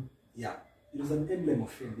 Yeah, it was an emblem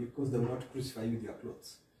of shame because they would not crucify you with your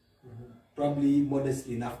clothes. Probably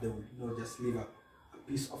modestly enough, they would, you know, just leave a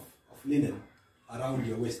piece of linen around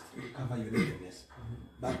your waist to cover your nakedness.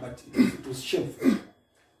 But it was shameful.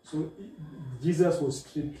 So Jesus was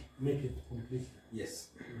stripped naked completely. Yes.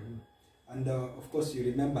 And of course you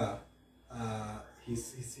remember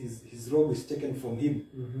his robe is taken from him,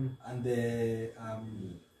 and the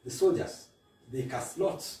soldiers, they cast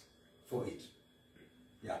lots for it.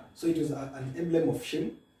 Yeah. So it was an emblem of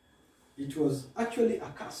shame. It was actually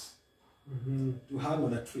a curse to hang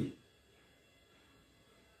on a tree.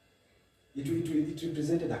 It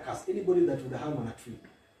represented a curse. Anybody that would hang on a tree,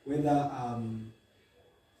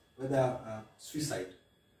 whether suicide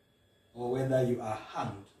or whether you are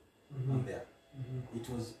hanged on there, it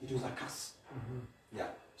was a curse. Yeah.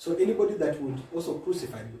 So anybody that would also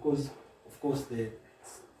crucified, because of course a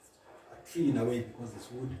tree in a way, because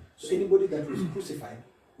it's wood. So anybody that was crucified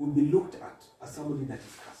would be looked at as somebody that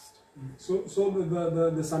is cursed. So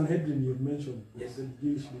the Sanhedrin you mentioned, yes, the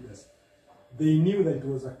Jewish leaders, they knew that it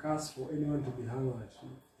was a curse for anyone to be hung on a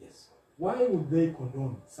tree. Yes. Why would they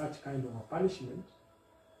condone such kind of a punishment?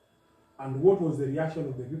 And what was the reaction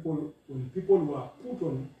of the people when people were put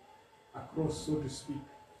on a cross, so to speak?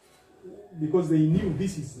 Because they knew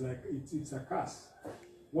this is like, it's a curse.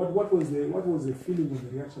 What was the feeling of the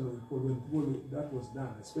reaction of the people when people that was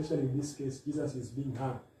done? Especially in this case, Jesus is being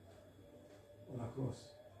hung on a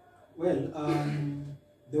cross. Well,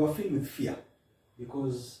 they were filled with fear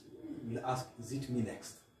because we'll ask, is it me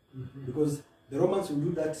next? Because the Romans will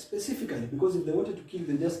do that specifically, because if they wanted to kill,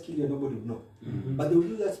 they just kill you and nobody would know. But they will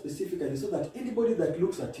do that specifically so that anybody that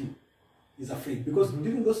looks at you is afraid. Because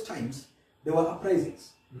during those times, there were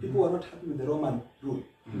uprisings. People were not happy with the Roman rule.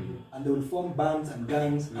 And they will form bands and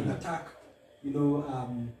gangs and attack, you know,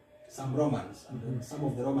 some Romans and some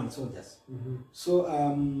of the Roman soldiers. So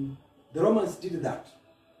the Romans did that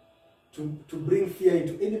to bring fear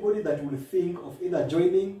into anybody that will think of either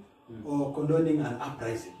joining or condoning an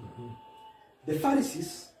uprising. The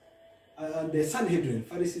Pharisees and the Sanhedrin,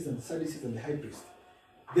 Pharisees and the Sadducees and the high priest,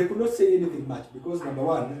 they could not say anything much because number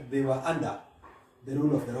one, they were under the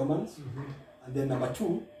rule of the Romans, and then number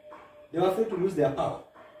two, they were afraid to lose their power.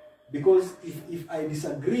 Because if I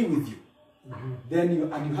disagree with you, then you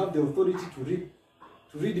have the authority to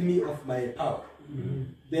rid me of my power,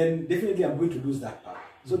 then definitely I'm going to lose that power.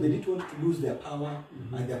 So they didn't want to lose their power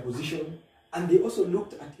and their position, and they also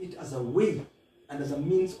looked at it as a way and as a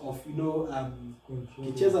means of, you know,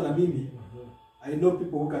 kicheza na mimi, I know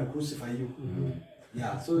people who can crucify you.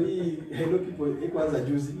 Yeah, so I know people equals a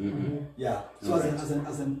juicy. Yeah, so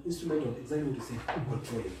as an instrument of exactly what you say,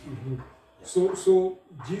 controlling. Yeah. So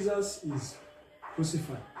Jesus is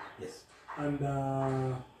crucified. Yes. And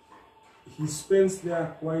he spends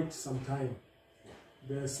there quite some time.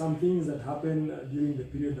 There are some things that happen during the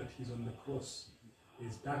period that he's on the cross.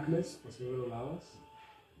 There's darkness for several hours.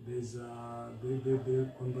 There's the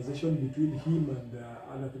conversation between him and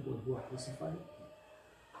other people who are crucified.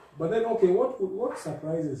 But then, okay, what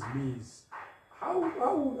surprises me is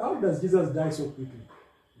how does Jesus die so quickly?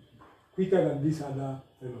 Quicker than these other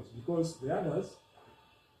fellows? Because the others,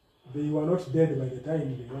 they were not dead by the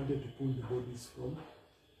time they wanted to pull the bodies from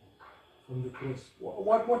the cross.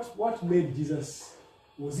 What made Jesus,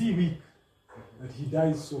 was he weak that he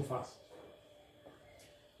dies so fast?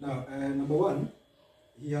 Now, number one,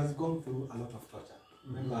 he has gone through a lot of torture.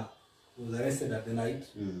 Remember, he was arrested at the night.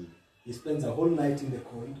 He spends a whole night in the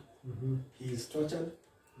cold. He is tortured.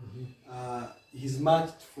 He's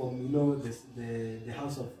marched from, you know, the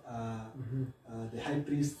house of the high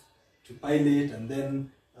priest to Pilate, and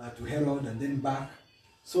then to Herod, and then back.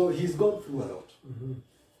 So he's gone through a lot.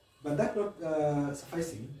 But that not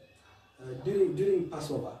sufficing. During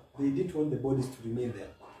Passover, they didn't want the bodies to remain there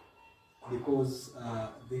because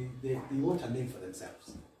they want a name for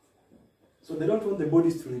themselves. So they don't want the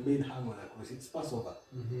bodies to remain hung on a cross. It's Passover.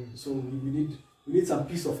 So we need some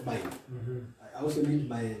peace of mind. I also need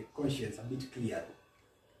my conscience a bit cleared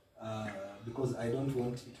because I don't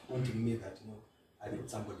want it haunting me that, you know, I put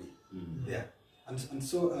somebody there. And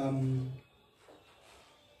so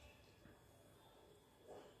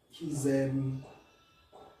he's if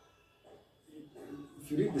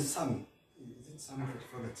you read the Psalm, is it Psalm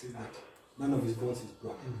 44 that says that none of his bones is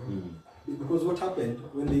broken? Because what happened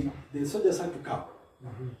when the soldiers had to come,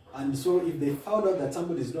 and so if they found out that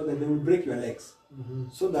somebody is not there, they will break your legs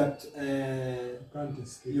so that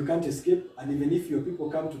you can't escape. And even if your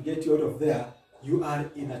people come to get you out of there, you are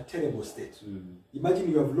in a terrible state.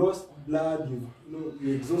 Imagine you have lost blood,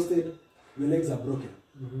 you're exhausted, your legs are broken.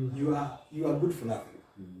 You are good for nothing.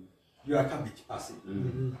 You are cabbage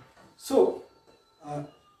passing. So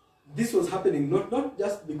this was happening not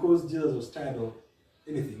just because Jesus was tired or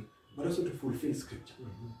anything, but also to fulfill scripture,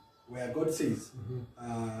 where God says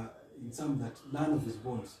in Psalm that none of his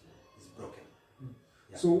bones is broken.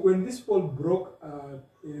 Yeah. So when these people broke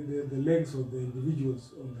the legs of the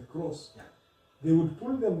individuals on the cross, they would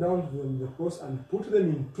pull them down from the cross and put them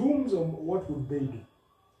in tombs, or what would they do?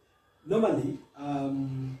 Normally,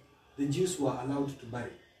 the Jews were allowed to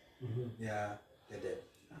bury their dead.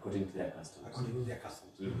 According to their customs. According to their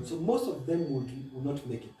customs. So most of them would not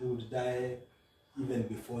make it. They would die even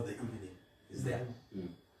before the evening is there.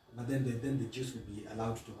 But then the Jews would be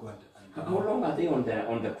allowed to go and how long are they on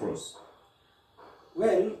the cross?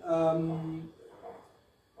 Well,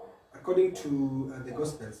 according to the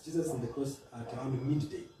Gospels, Jesus is on the cross at around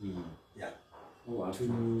midday. Yeah. Oh,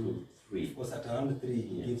 2, 3. Of course, at around 3,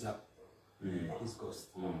 he gives up his ghost.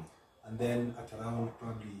 And then at around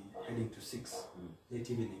probably heading to 6, late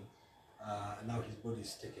evening, now his body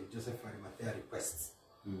is taken. Joseph Arimathea requests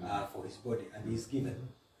for his body, and he is given,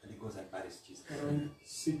 and he goes and buries Jesus. Around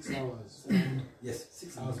 6 hours. Yes,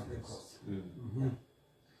 6 hours on the cross. Yeah.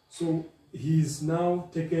 So he is now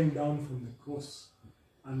taken down from the cross,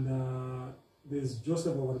 and there's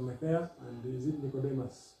Joseph of Arimathea, and is it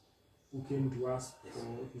Nicodemus who came to ask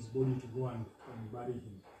for his body to go and bury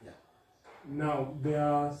him. Yeah. Now, there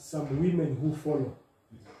are some women who follow.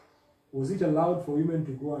 Was it allowed for women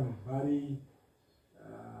to go and bury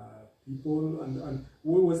people? And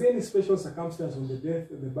was there any special circumstance on the death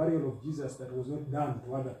and the burial of Jesus that was not done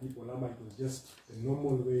to other people? It was just the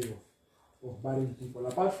normal way of burying people.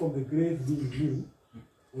 Apart from the grave being new,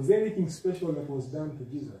 was there anything special that was done to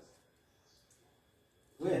Jesus?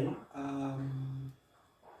 Well,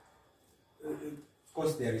 of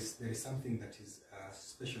course, there is something that is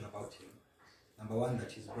special about him. Number one,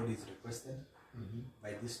 that his body is requested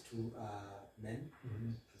by these two men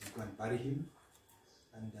to go and bury him.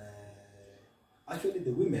 And actually,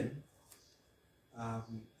 the women,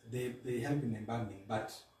 they help in embalming,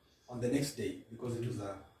 but on the next day, because it was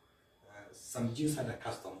some Jews had a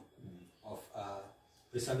custom of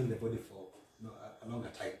preserving the body for a longer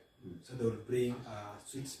time. So they would bring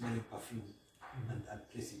sweet-smelling perfume and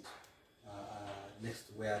place it next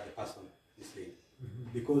to where the person is laid.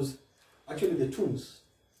 Because actually the tombs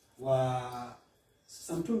were,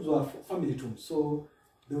 some tombs were family tombs, so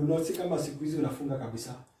they would not see kama siku hizi unafunga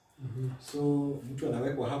kabisa. So mtu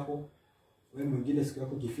anawekwa hapo, wewe mwingine siku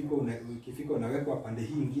yako ikifika unawekwa pande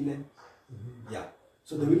hii ingine. Yeah.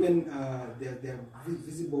 So the women, they are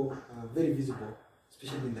visible, very visible,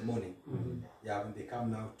 especially in the morning. Yeah, when they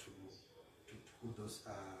come now to put those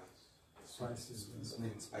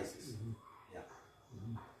smelling spices. Yeah.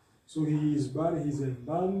 So he is buried, he's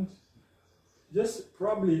embalmed. Just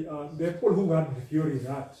probably, there are people who had the theory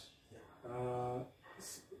that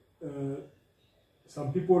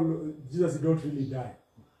some people, Jesus did not really die.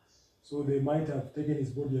 So they might have taken his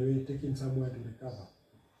body away, taken somewhere to recover.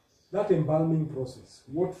 That embalming process,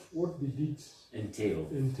 what did it entail?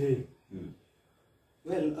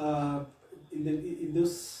 Well, in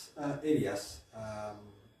those areas,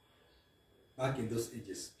 back in those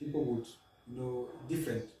ages, people would,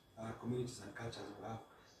 different communities and cultures would have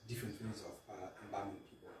different ways of embalming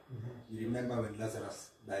people. You remember when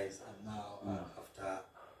Lazarus dies, and now after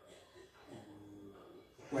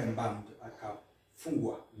embalmed,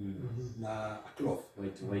 akafungwa na a cloth,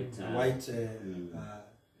 white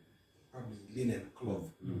probably linen cloth,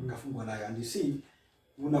 kafungwa nayo, and you see,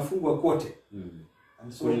 unafungwa kote,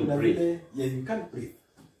 and so you can't breathe.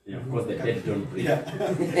 Yeah, of course the dead don't breathe. Yeah.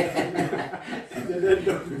 The dead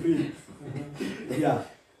don't breathe. Yeah,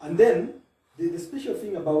 and then the special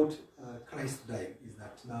thing about Christ dying is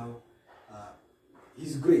that now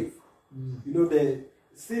his grave,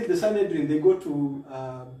 still the Sanhedrin, they go to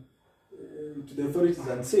the authorities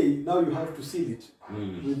and say, now you have to seal it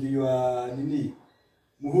with your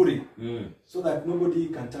muhuri, so that nobody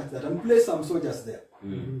can touch that, and place some soldiers there,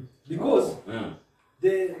 because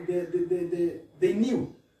they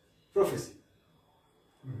knew prophecy,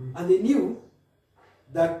 and they knew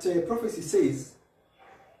that prophecy says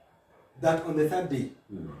that on the third day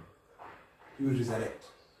he will resurrect.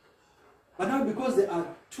 But now, because they are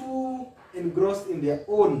too engrossed in their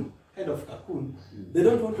own kind of cocoon, they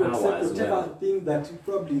don't want to accept whatever thing that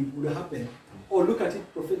probably will happen, or look at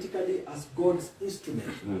it prophetically as God's instrument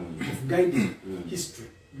of guiding history.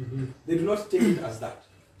 They do not take it as that.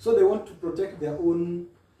 So they want to protect their own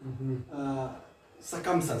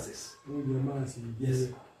circumstances. Yes,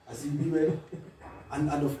 as in well.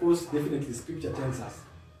 And of course, definitely Scripture tells us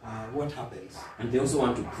what happens. And they also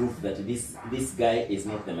want to prove that this guy is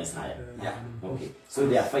not the Messiah. Yeah. Okay. So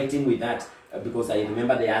they are fighting with that because I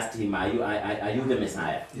remember they asked him, "Are you the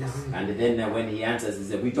Messiah?" Yes. And then when he answers, he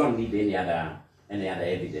said, "We don't need any other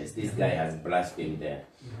evidence. This guy has blasphemed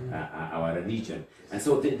our religion." And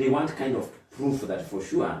so they want kind of proof that for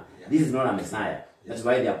sure this is not a Messiah. That's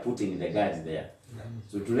why they are putting the guards there.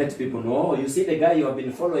 So to let people know, oh, you see the guy you have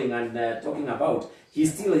been following and talking about,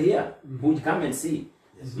 he's still here. Would come and see.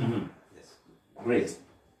 Yes. Yes. Great.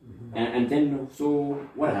 And then, so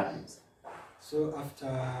what happens? So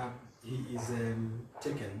after he is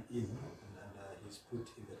taken in and he's put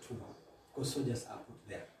in the tomb, because soldiers are put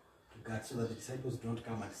there to guard so that the disciples don't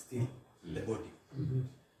come and steal the body.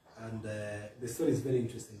 And the story is very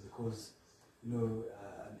interesting because an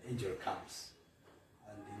angel comes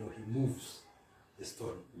and he moves the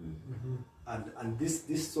stone, and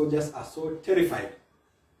these soldiers are so terrified.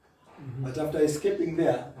 But after escaping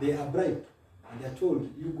there, they are bribed and they are told,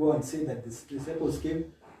 "You go and say that the disciples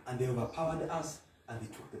came and they overpowered us and they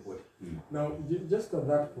took the body." Now, just at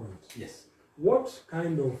that point, Yes. what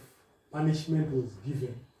kind of punishment was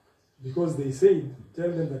given? Because they said, tell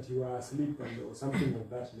them that you are asleep or something of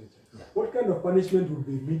that nature. Yeah. What kind of punishment would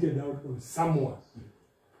be meted out on someone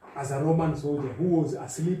as a Roman soldier who was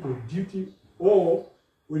asleep on duty, or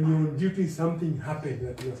when you're on duty something happened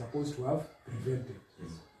that you are supposed to have prevented?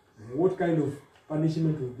 What kind of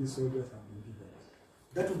punishment would these soldiers have been given?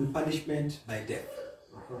 that will be punishment by death.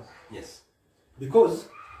 Yes. Because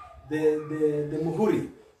the muhuri,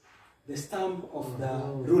 the stamp of the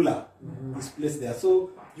ruler, is placed there.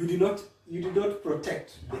 So you do not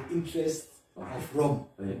protect the interests of Rome.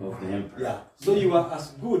 Of the emperor. Yeah. So you are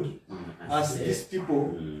as good as these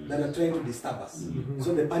people that are trying to disturb us.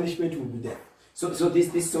 So the punishment will be death. So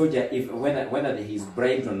this soldier, if whether he's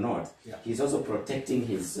bribed or not, Yeah. he's also protecting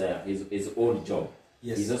his old job.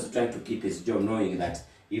 Yes. He's also trying to keep his job, knowing that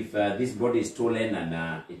if this body is stolen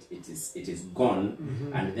and it is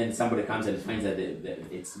gone, and then somebody comes and finds that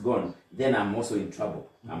it's gone, then I'm also in trouble.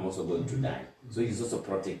 I'm also going to die. So he's also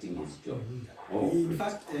protecting his job. Oh, In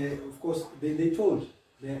fact, of course, they told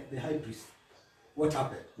the high priest what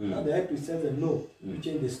happened. Now the high priest tells them, no, you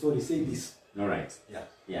change the story, say this. all right. Yeah.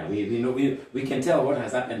 Yeah, we know we can tell what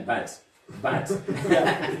has happened, but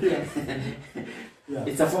Yeah.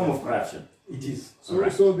 it's a form of corruption. It is.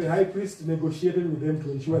 So the high priest negotiated with them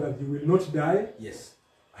to ensure that you will not die Yes.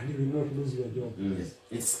 and you will not lose your job. Yes.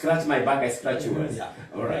 It's scratch my back, I scratch yours. Yeah.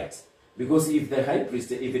 All right. Because if the high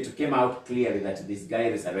priest, if it came out clearly that this guy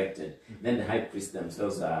resurrected, then the high priest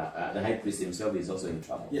themselves, the high priest himself is also in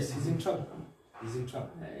trouble. Yes, he's in trouble. He's in trouble.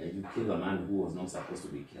 You kill a man who was not supposed to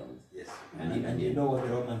be killed. Yes. And you know what the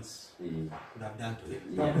Romans Mm. could have done to him.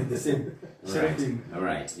 Yeah. Probably the same. Same Right. thing. All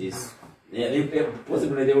right.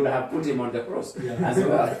 Possibly they would have put him on the cross Yeah. as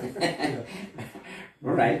well. Yeah.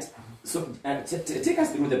 All right. So take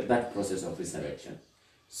us through that process of resurrection.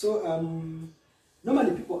 So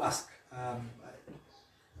normally people ask,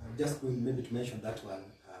 I'm just going maybe to mention that one,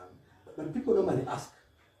 but people normally ask,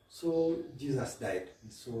 so Jesus died,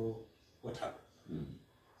 so what happened?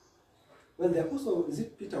 Well, the apostle, is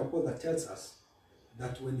it Peter or Paul that tells us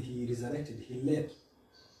that when he resurrected, he led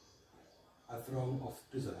a throng of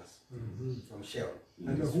prisoners from Sheol.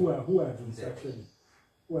 And who are these actually?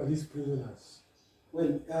 Who are these prisoners?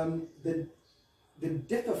 Well, the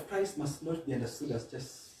death of Christ must not be understood as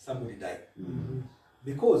just somebody died.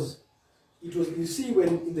 Because it was, you see, when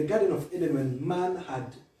in the Garden of Eden, when man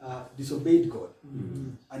had disobeyed God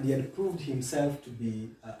and he had proved himself to be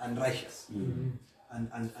unrighteous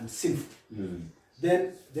and sinful,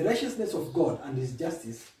 then the righteousness of God and his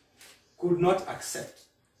justice could not accept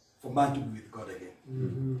for man to be with God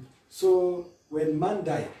again. So when man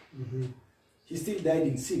died, he still died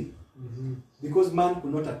in sin because man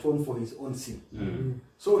could not atone for his own sin.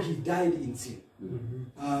 So he died in sin.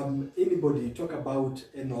 Anybody talk about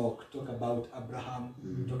Enoch, talk about Abraham,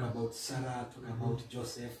 talk about Sarah, talk about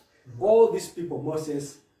Joseph, all these people,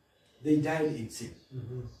 Moses, they died in sin.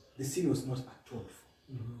 The sin was not atoned for.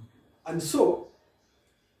 And so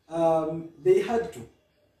they had to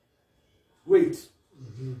wait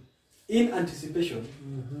in anticipation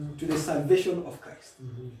to the salvation of Christ.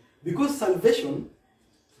 Because salvation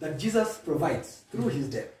that Jesus provides through his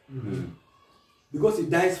death, because he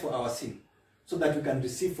dies for our sin, so that we can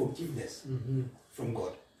receive forgiveness from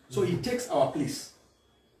God. So he takes our place.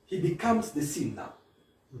 He becomes the sin now.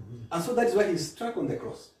 And so that is why he's struck on the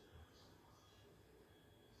cross.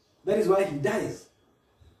 That is why he dies.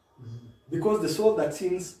 Because the soul that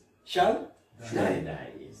sins shall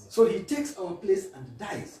die. Yes. So he takes our place and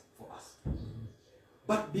dies for us.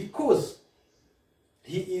 But because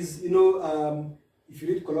he is, if you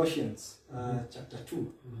read Colossians chapter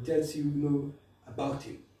 2, it tells you, about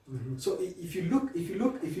him. So if you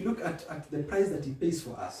look at the price that he pays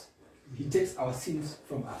for us, he takes our sins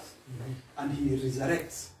from us and he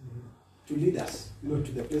resurrects to lead us,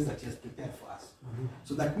 to the place that he has prepared for us.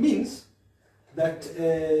 So that means that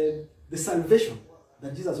the salvation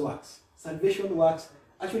that Jesus works, salvation works,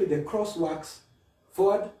 actually the cross works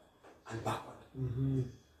forward and backward.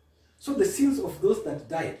 So the sins of those that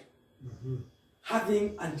died,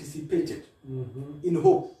 having anticipated in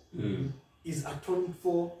hope, is atoned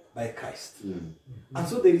for by Christ. And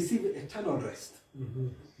so they receive eternal rest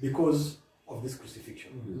because of this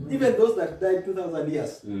crucifixion. Even those that died 2,000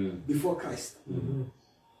 years before Christ.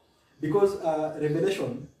 Because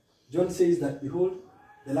Revelation, John says that, behold,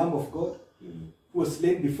 the Lamb of God who was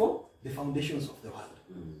slain before the foundations of the world.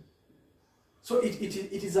 So it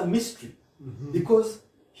is a mystery because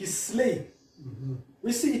he's slain.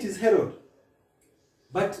 We see it is Herod.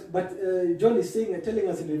 But John is telling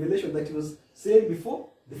us in Revelation that he was slain before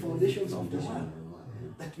the foundations of the world.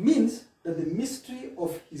 That means that the mystery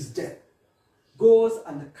of his death goes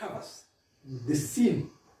and covers the sin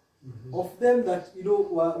of them that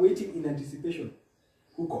were waiting in anticipation.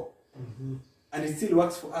 Huko. And it still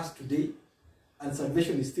works for us today, and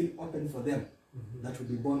salvation is still open for them that will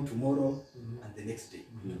be born tomorrow and the next day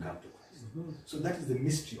to come to Christ. So that is the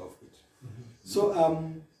mystery of it. So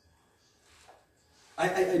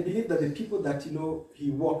I believe that the people that, you know, he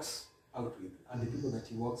walks out with, and the people that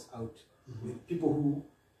he walks out with, people who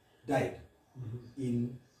died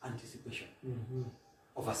in anticipation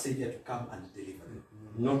of a Savior to come and deliver them.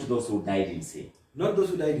 Not those who died in sin. Not those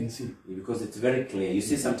who died in sin. Because it's very clear. You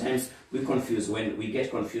see, sometimes we get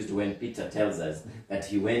confused when Peter tells us that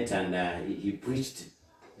he went and he preached.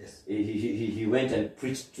 Yes. He went and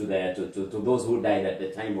preached to those who died at the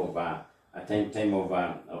time of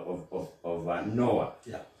Noah.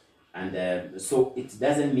 Yeah. And so it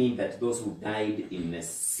doesn't mean that those who died in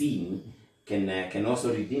sin can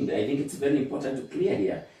also redeem. I think it's very important to clear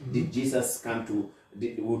here. Did Jesus come to?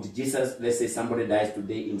 Would Jesus, let's say somebody dies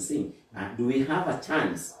today in sin, do we have a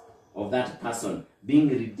chance of that person being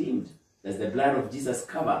redeemed? Does the blood of Jesus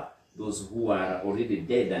cover those who are already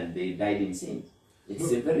dead and they died in sin? It's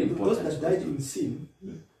a very important. Those that died in sin,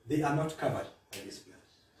 they are not covered by this blood.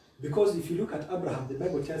 Because if you look at Abraham, the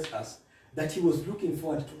Bible tells us that he was looking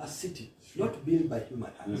forward to a city not built by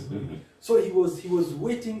human hands. So he was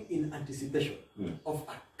waiting in anticipation of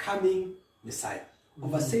a coming Messiah,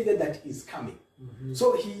 of a Savior that is coming.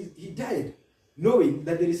 So he died knowing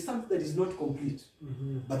that there is something that is not complete,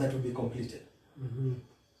 but that will be completed.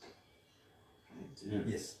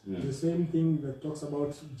 Yes. The same thing that talks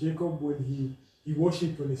about Jacob when he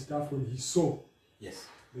worshipped on his staff when he saw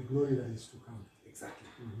the glory that is to come. Exactly.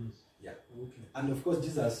 Yeah. Okay. And of course,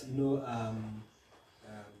 Jesus,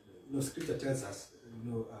 Scripture tells us,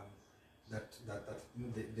 that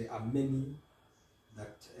there are many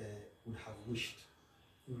that would have wished,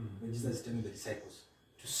 when Jesus is telling the disciples,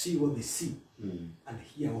 to see what they see and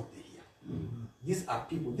hear what they hear. These are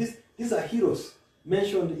people. These are heroes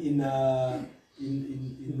mentioned in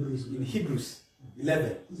Hebrews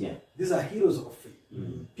 11. Yeah. These are heroes of faith.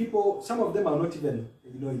 People, some of them are not even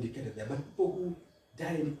indicated there, but people who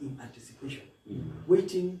died in anticipation,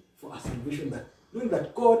 waiting for a salvation, that knowing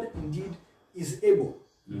that God indeed is able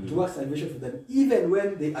to work salvation for them even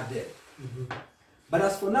when they are dead. But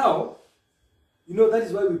as for now, that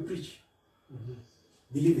is why we preach.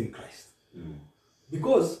 Believe in Christ.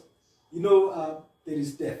 Because there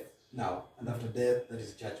is death now, and after death there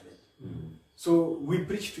is judgment. So we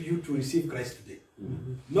preach to you to receive Christ today,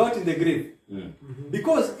 not in the grave.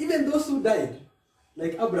 Because even those who died,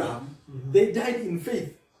 like Abraham, they died in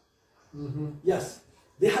faith. Yes,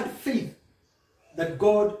 they had faith that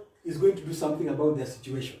God is going to do something about their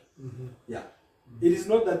situation. Yeah, it is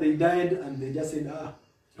not that they died and they just said, hata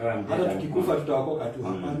tukikufa tutaokoka tu.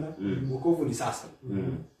 Hapana, wokovu ni sasa.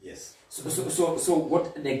 Yes. So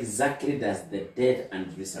what exactly does the death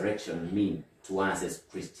and resurrection mean to us as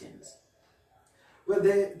Christians? Well,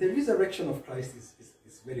 the resurrection of Christ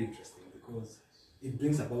is very interesting because it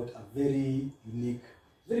brings about a very unique,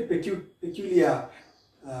 very peculiar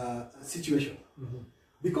situation.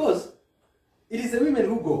 Because it is the women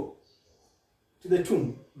who go to the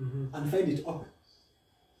tomb and find it open.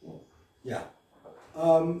 Yeah.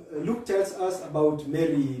 Luke tells us about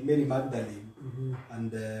Mary Magdalene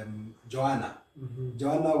and Joanna.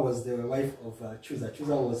 Joanna was the wife of Chuza.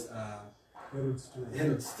 Chuza was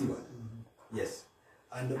Herod's steward. Yes.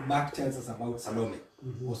 And Mark tells us about Salome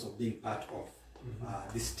also being part of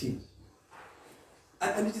this team.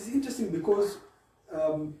 And it is interesting because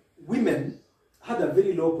women had a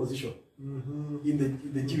very low position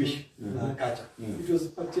in the Jewish culture. It was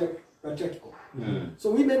patriarchal.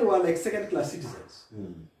 So women were like second-class citizens.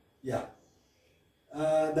 Yeah.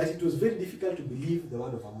 That it was very difficult to believe the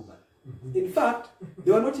word of a woman. In fact,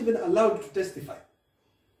 they were not even allowed to testify.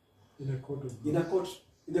 In the court,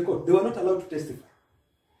 they were not allowed to testify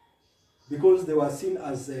because they were seen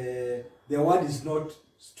as their word is not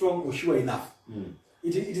strong or sure enough.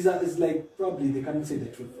 It's like probably they can't say the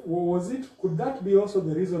truth. Could that be also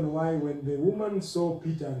the reason why when the woman saw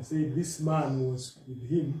Peter and said this man was with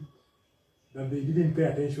him, that they didn't pay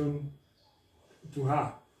attention to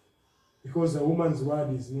her? Because a woman's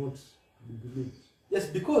word is not to be believed. Yes,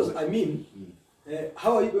 because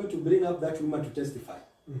how are you going to bring up that woman to testify?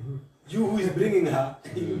 You who is bringing her,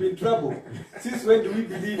 you'll be in trouble. Since when do we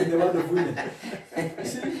believe in the word of women? You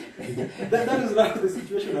see, that is not the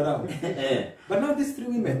situation around. But now these three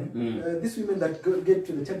women, these women that get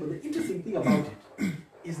to the temple, the interesting thing about it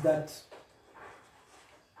is that,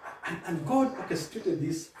 and God orchestrated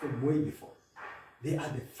this from way before. They are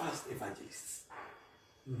the first evangelists.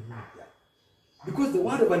 Yeah. Because the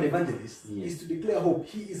word of an evangelist is to declare hope.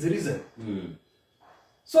 He is risen.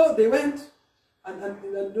 So they went and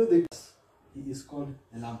he is called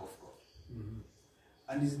the Lamb of God.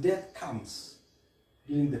 And his death comes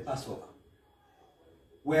during the Passover,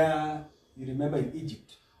 where you remember in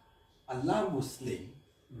Egypt, a lamb was slain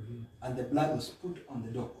and the blood was put on the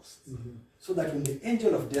doorposts, so that when the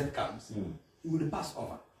angel of death comes, he would pass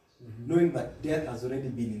over, knowing that death has already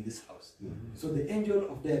been in this house. So the angel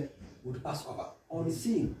of death would pass over, only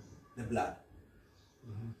seeing the blood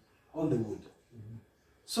on the wood.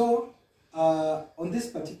 So on this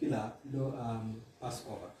particular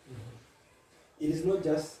Passover, it is not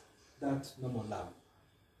just that normal lamb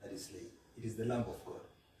that is slain. It is the Lamb of God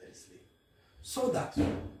that is slain, so that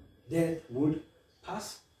death would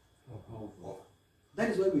pass over. That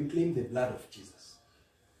is why we claim the blood of Jesus,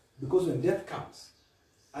 because when death comes,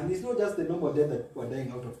 and it's not just the normal death that people are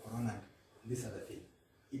dying out of corona and this other thing.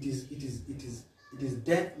 It is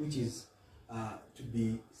death which is to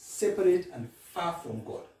be separate and far from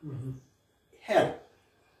God. Hell.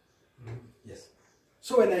 Yes.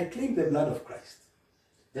 So when I claim the blood of Christ,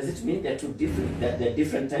 does it mean there are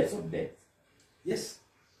different types of death? Yes.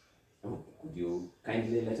 Oh, could you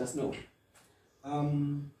kindly let us know?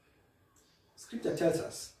 Scripture tells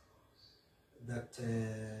us that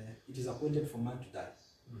it is appointed for man to die.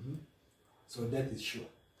 So death is sure.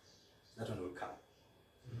 That one will come.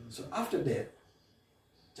 So after death,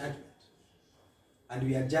 judgment. And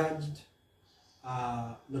we are judged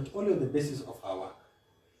not only on the basis of our work,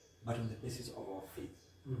 but on the basis of our faith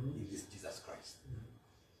in this Jesus Christ.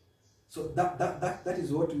 So that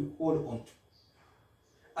is what we hold on to.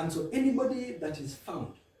 And so anybody that is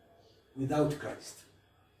found without Christ,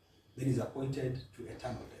 then is appointed to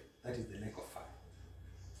eternal death. That is the lake of fire.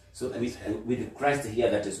 So with Christ here,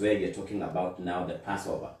 that is where you're talking about now the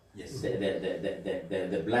Passover. Yes.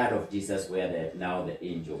 The blood of Jesus, where now the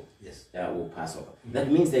angel yes. Will pass over.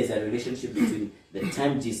 That means there is a relationship between the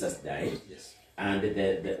time Jesus died yes. and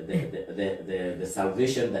the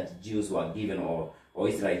salvation that Jews were given or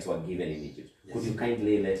Israelites were given in Egypt. Yes. Could you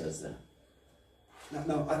kindly let us?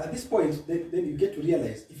 Now, at this point, then you get to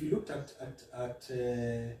realize, if you looked at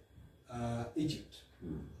Egypt,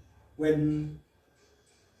 when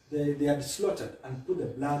they had slaughtered and put the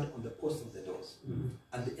blood on the posts of the doors,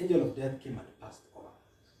 and the angel of death came and passed over.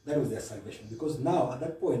 That was their salvation, because now at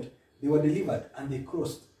that point they were delivered and they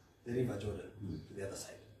crossed the river Jordan to the other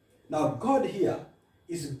side. Now God here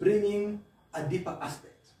is bringing a deeper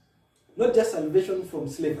aspect, not just salvation from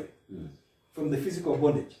slavery, from the physical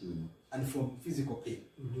bondage and from physical pain.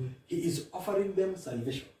 He is offering them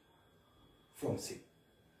salvation from sin.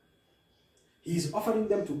 He is offering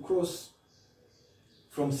them to cross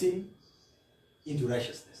from sin into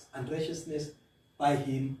righteousness, and righteousness by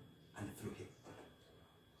him and through him.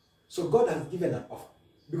 So God has given an offer,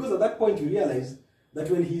 because at that point you realize that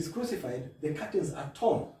when he is crucified, the curtains are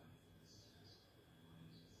torn.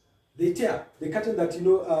 They tear. The curtain that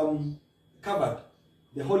covered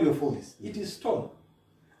the Holy of Holies, it is torn,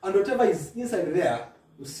 and whatever is inside there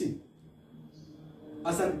was sin,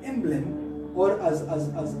 as an emblem or as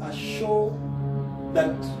a show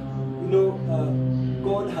that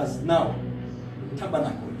God has now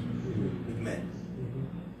tabernacled with men.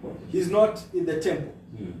 He's not in the temple.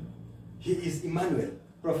 He is Emmanuel,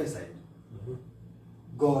 prophesied.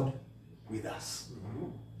 God with us.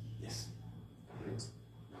 Yes.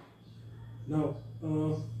 Now,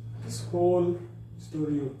 this whole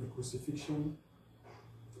story of the crucifixion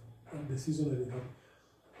and the season that we have,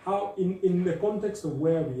 how, in the context of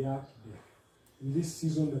where we are today, in this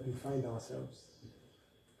season that we find ourselves,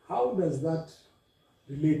 how does that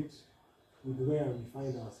relate with where we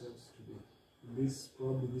find ourselves today? In this,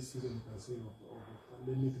 probably this season, you can say, of a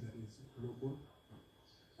pandemic that is global,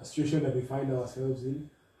 a situation that we find ourselves in,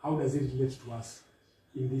 how does it relate to us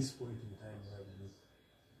in this point in time where we live?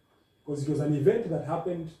 Because it was an event that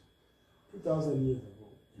happened 2,000 years ago,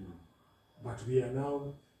 but we are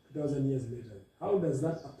now 2,000 years later. How does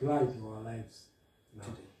that apply to our lives now?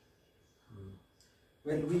 Today.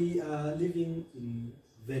 Well, we are living in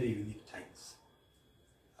very unique times.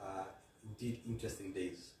 Indeed, interesting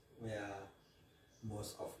days where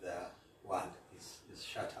most of the world is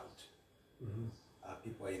shut out.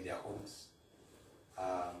 People are in their homes.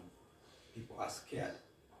 People are scared.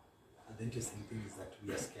 And the interesting thing is that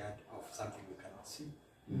we are scared of something we cannot see.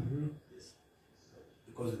 Yes.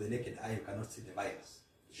 Because with the naked eye, you cannot see the virus.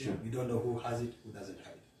 Sure. You don't know who has it, who doesn't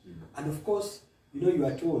have it. And of course, you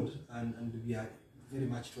are told, and we are very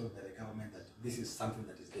much told by the government, that this is something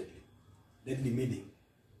that is deadly. Deadly meaning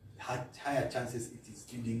higher chances it is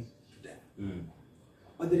leading to death.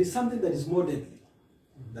 But there is something that is more deadly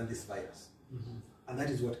than this virus. And that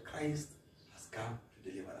is what Christ has come to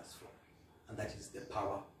deliver us from. And that is the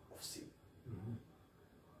power of sin.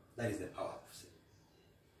 That is the power of sin.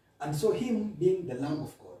 And so him being the Lamb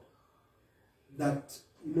of God, that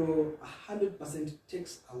 100%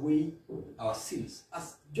 takes away our sins,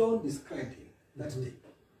 as John described him that day.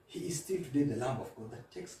 he is still today the Lamb of God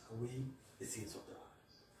that takes away the sins of the world.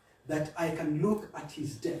 That I can look at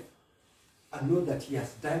his death and know that he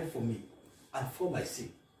has died for me and for my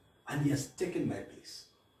sin, and he has taken my place.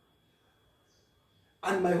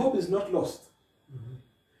 And my hope is not lost,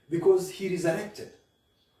 because he resurrected.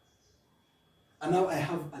 And now I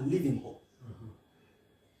have a living hope.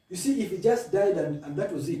 You see, if he just died and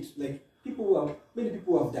that was it, like many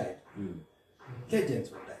people who have died, legends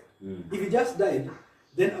have died. If he just died,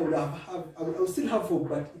 then I would still have hope,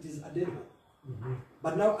 but it is a dead hope.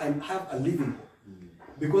 But now I have a living hope,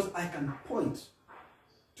 because I can point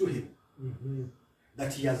to him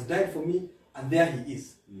that he has died for me, and there he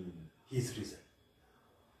is. He is risen.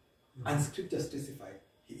 And scriptures testify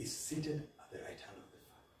he is seated at the right hand of the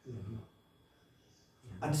Father.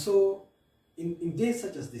 And so, in days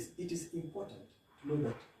such as this, it is important to know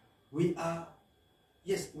that we are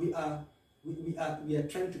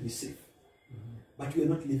trying to be safe, but we are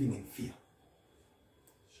not living in fear.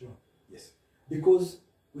 Sure. Yes. Because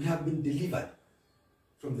we have been delivered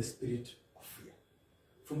from the spirit of fear,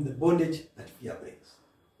 from the bondage that fear brings.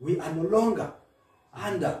 We are no longer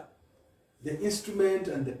under the instrument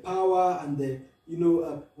and the power and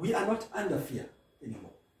we are not under fear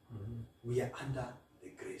anymore. We are under the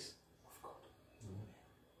grace of God.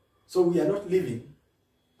 So we are not living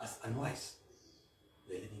as unwise.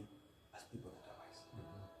 We are living as people that are wise.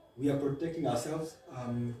 We are protecting ourselves.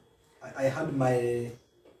 I had my,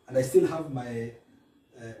 and I still have my,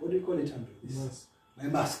 what do you call it, Andrew? Mask. My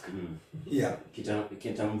mask here.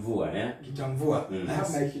 Kitamvua, yeah? Kitamvua. I have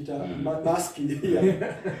my mask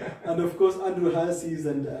here. And of course, Andrew has his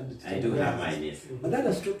and I do have mine, yes. But that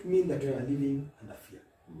does not mean that we are living under fear.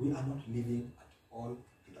 We are not living at all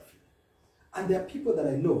under fear. And there are people that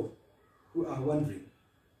I know who are wondering,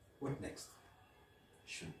 what next?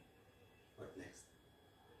 Sure. What next?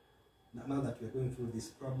 Now that we're going through this,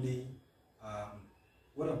 probably,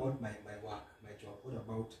 what about my work, my job? What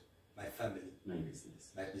about my family? My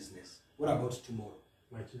business. My business. What about tomorrow?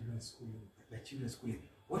 My children's schooling. My children's schooling.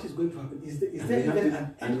 What is going to happen? Is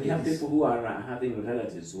there and we have people who are having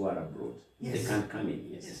relatives who are abroad. Yes. They can't come in.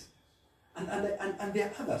 Yes. Yes. And there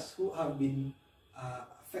are others who have been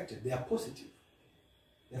affected. They are positive.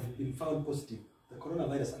 They have been found positive. The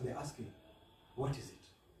coronavirus, and they're asking, what is it?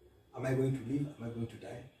 Am I going to live? Am I going to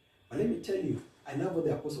die? But let me tell you, I love what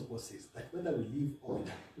the Apostle Paul says, that whether we live or we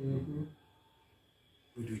die,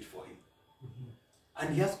 we do it for him.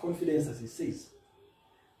 And he has confidence, as he says,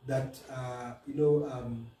 that, I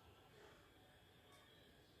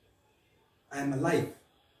am alive,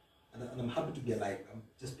 and I'm happy to be alive. I'm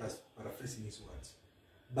just paraphrasing his words.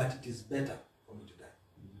 But it is better for me to die.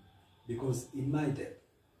 Because in my death,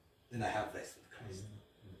 then I have rest with Christ.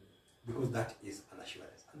 Because that is an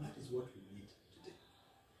assurance. And that is what we need today.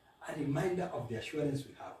 A reminder of the assurance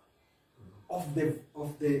we have, of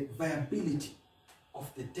the viability of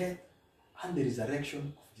the death and the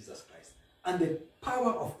resurrection of Jesus Christ, and the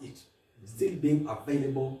power of it still being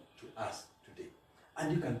available to us today.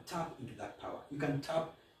 And you can tap into that power. You can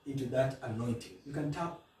tap into that anointing. You can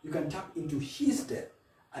tap into his death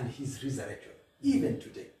and his resurrection. Even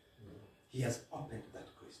today, he has opened that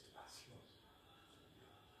grace to us.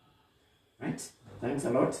 Right? Thanks a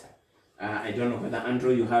lot. I don't know whether,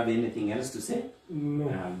 Andrew, you have anything else to say? No.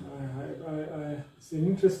 It's an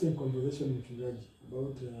interesting conversation with Chungaji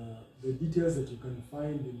about the details that you can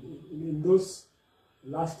find in those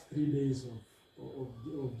last 3 days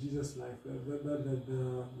of Jesus' life.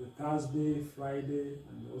 The Thursday, Friday,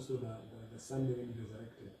 and also the Sunday when he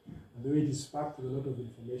resurrected. And the way it is packed with a lot of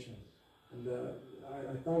information. And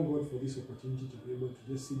I thank God for this opportunity to be able to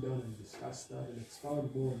just sit down and discuss that and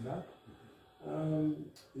expound more on that.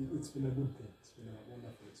 It's been a good thing. It's been a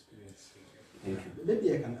wonderful experience. Thank you.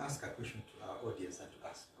 Maybe I can ask a question to our audience and to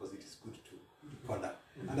us, because it is good to ponder.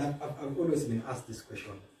 And I've always been asked this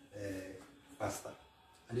question, Pastor,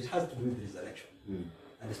 and it has to do with resurrection,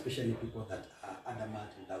 and especially people that are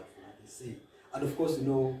adamant and doubtful. They say, and of course, they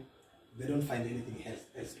don't find anything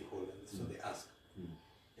else to hold, and so they ask,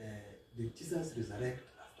 did Jesus resurrect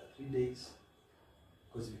after 3 days?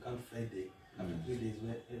 Because if you count Friday, after 3 days,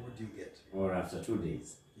 what do you get? Or after 2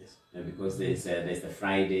 days. Yes. Because there's the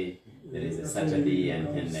Friday, there is a Saturday,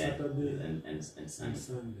 and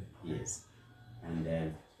Sunday. Yes.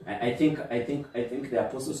 And I think the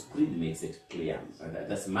Apostles' Creed makes it clear.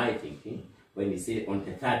 That's my thinking. When he said on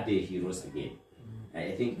the third day he rose again,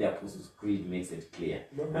 I think the Apostles' Creed makes it clear.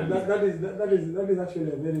 But that is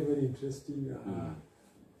actually a very, very interesting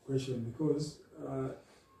question, because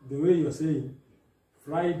the way you're saying,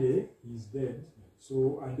 Friday he's dead,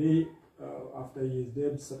 so a day after he is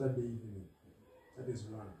dead, Saturday evening. That is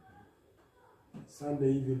one.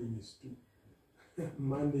 Sunday evening is 2.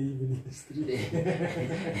 Monday evening is 3.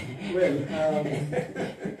 Well,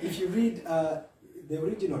 if you read the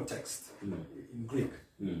original text in Greek,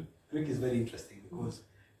 Greek is very interesting because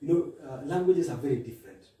languages are very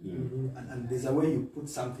different, and there's a way you put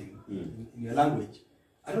something in your language.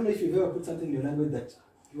 I don't know if you've ever put something in your language that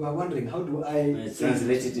you are wondering, how do I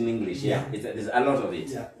translate it in English? Yeah, there's a lot of it.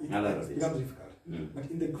 Yeah, it becomes difficult. But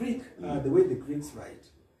in the Greek, the way the Greeks write,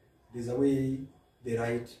 there's a way they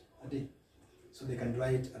write a day. So they can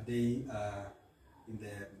write a day in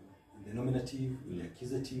the nominative, in the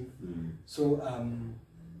accusative. So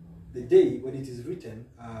the day, when it is written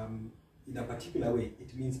in a particular way,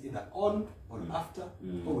 it means either on or after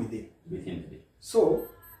or within. Within the day. So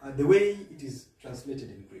the way it is translated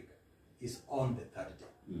in Greek is on the third day.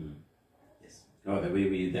 Yes. Oh, the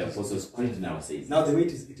way the Apostles' Creed now says. Now the way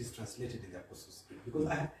it is translated in the Apostles' Creed, because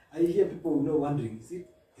I hear people wondering,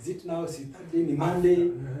 is it now third day,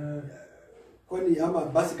 Monday? Kwani ama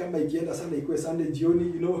basi kama ikienda sana ikuwe Sunday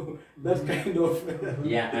jioni, that kind of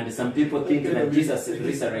yeah, and some people think that Jesus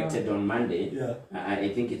resurrected on Monday. Yeah. I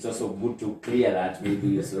think it's also good to clear that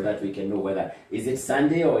maybe so that we can know whether is it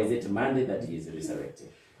Sunday or is it Monday that he is resurrected.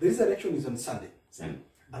 The resurrection is on Sunday. Sunday.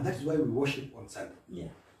 And that is why we worship on Sunday. Yeah.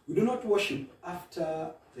 We do not worship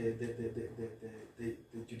after the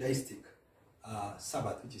Judaistic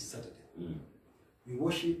Sabbath, which is Saturday. We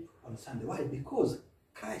worship on Sunday. Why? Because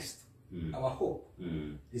Christ, our hope,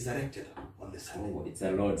 resurrected on the Sunday. Oh, it's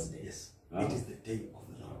a Lord's Day. Yes. Oh. It is the day of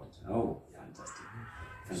the Lord. Oh, fantastic.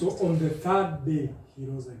 So on the third day, he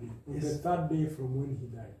rose again. On Yes. the third day from when he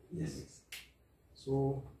died. Yes.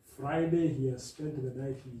 So Friday, he has spent the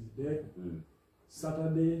night, he is dead.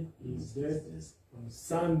 Saturday, he is dead. Yes. On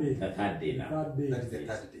Sunday, The third day now. third day, That is the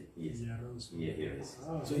third day. Yes. he arose. Yeah, here it is.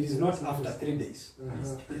 So it is not after 3 days.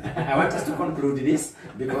 I want us to conclude this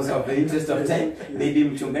because of the interest of time. Maybe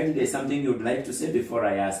Mchungaji, there's something you'd like to say before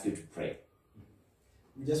I ask you to pray.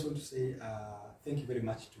 We just want to say thank you very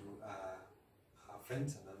much to our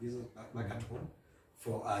friends and our visitors back at home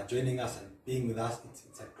for joining us and being with us.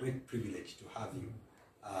 It's a great privilege to have you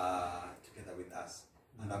together with us.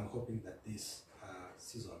 And I'm hoping that this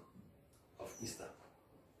season of Easter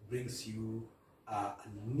brings you a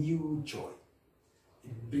new joy.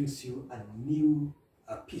 It brings you a new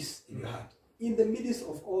peace in your heart. In the midst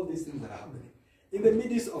of all these things that are happening, in the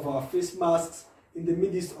midst of our face masks, in the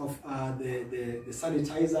midst of the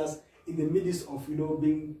sanitizers, in the midst of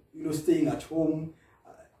being staying at home,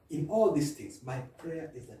 in all these things, my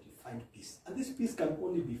prayer is that you find peace, and this peace can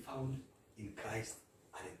only be found in Christ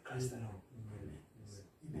and in Christ alone.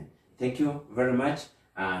 Amen. Thank you very much.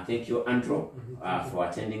 Thank you, Andrew, for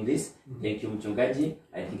attending this. Thank you, Mchungaji.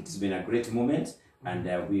 I think it's been a great moment,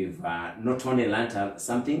 and we've not only learned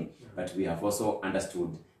something, but we have also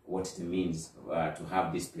understood what it means to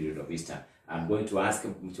have this period of Easter. I'm going to ask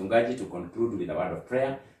Mchungaji to conclude with a word of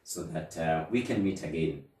prayer so that we can meet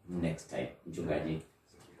again next time. Mchungaji.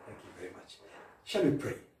 Thank you very much. Shall we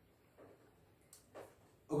pray?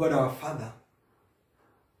 Oh God, our Father,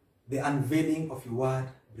 the unveiling of your word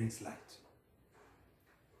brings light.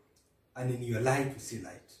 And in your light we see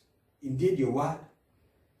light. Indeed, your word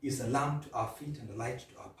is a lamp to our feet and a light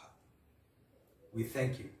to our path. We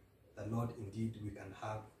thank you that, Lord, indeed we can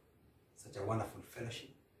have such a wonderful fellowship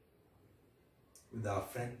with our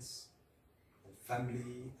friends and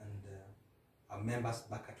family and our members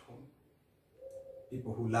back at home.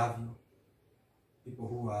 People who love you, people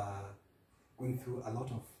who are going through a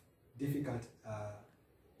lot of difficult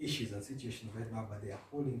issues and situations right now, but they are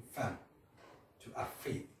holding firm to a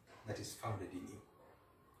faith that is founded in you.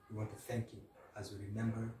 We want to thank you as we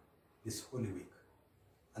remember this Holy Week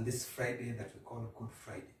and this Friday that we call Good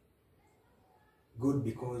Friday. Good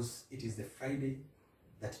because it is the Friday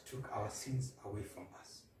that took our sins away from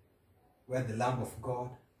us, where the Lamb of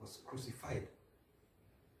God was crucified,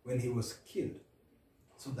 when he was killed,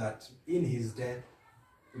 so that in his death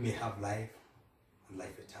we may have life and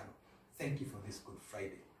life eternal. Thank you for this Good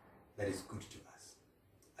Friday that is good to us.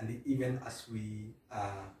 And even as we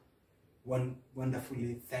are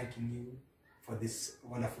wonderfully thanking you for this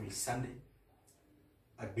wonderful Sunday,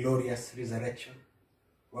 a glorious resurrection,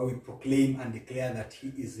 where we proclaim and declare that he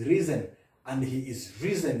is risen, and he is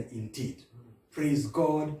risen indeed. Praise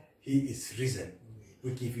God, he is risen.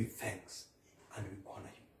 We give you thanks and we honor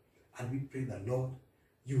you. And we pray that, Lord,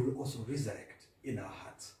 you will also resurrect in our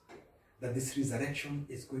hearts. That this resurrection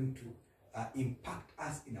is going to impact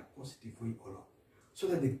us in a positive way, O Lord. So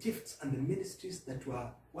that the gifts and the ministries that were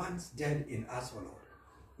once dead in us, O Lord,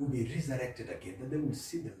 will be resurrected again. That they will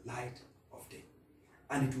see the light of day.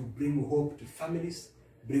 And it will bring hope to families,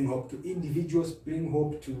 bring hope to individuals, bring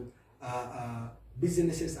hope to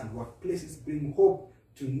businesses and workplaces. Bring hope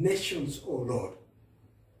to nations, oh Lord.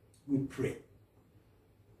 We pray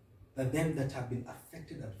that them that have been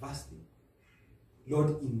affected adversely,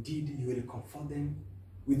 Lord, indeed you will comfort them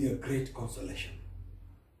with your great consolation.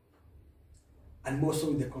 And more so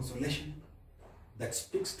with the consolation that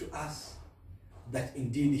speaks to us that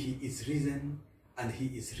indeed he is risen and he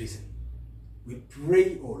is risen. We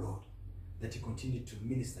pray, oh Lord, that you continue to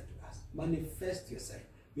minister to us. Manifest yourself.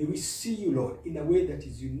 May we see you, Lord, in a way that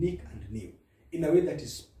is unique and new, in a way that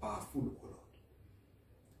is powerful, oh Lord.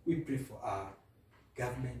 We pray for our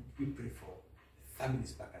government, we pray for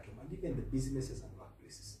families back at home, and even the businesses and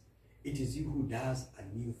workplaces. It is you who does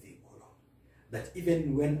a new thing, oh Lord, that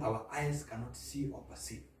even when our eyes cannot see or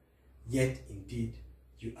perceive, yet indeed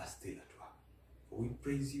you are still at work. For we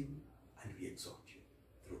praise you and we exalt you.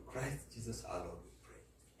 Through Christ Jesus our Lord we pray.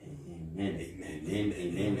 Amen. Amen. Amen.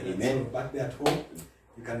 Amen. Amen. So back there at home,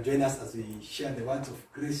 you can join us as we share the words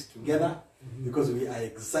of grace together, because we are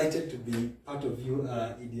excited to be part of you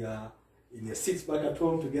in your seats back at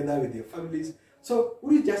home together with your families. So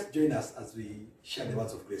will you just join us as we share the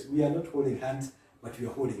words of grace? We are not holding hands, but we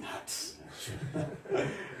are holding hearts.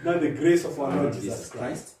 Now the grace of our Lord Jesus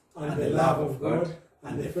Christ, and the love of God,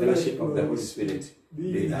 and the fellowship of the Holy Spirit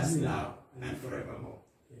be with us now and forevermore.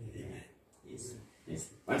 Amen. Yes. Yes.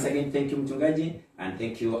 Once again, thank you, Mchungaji, and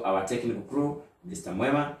thank you, our technical crew, Mr.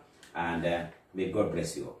 Mwema, and may God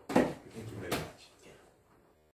bless you all. Thank you very much.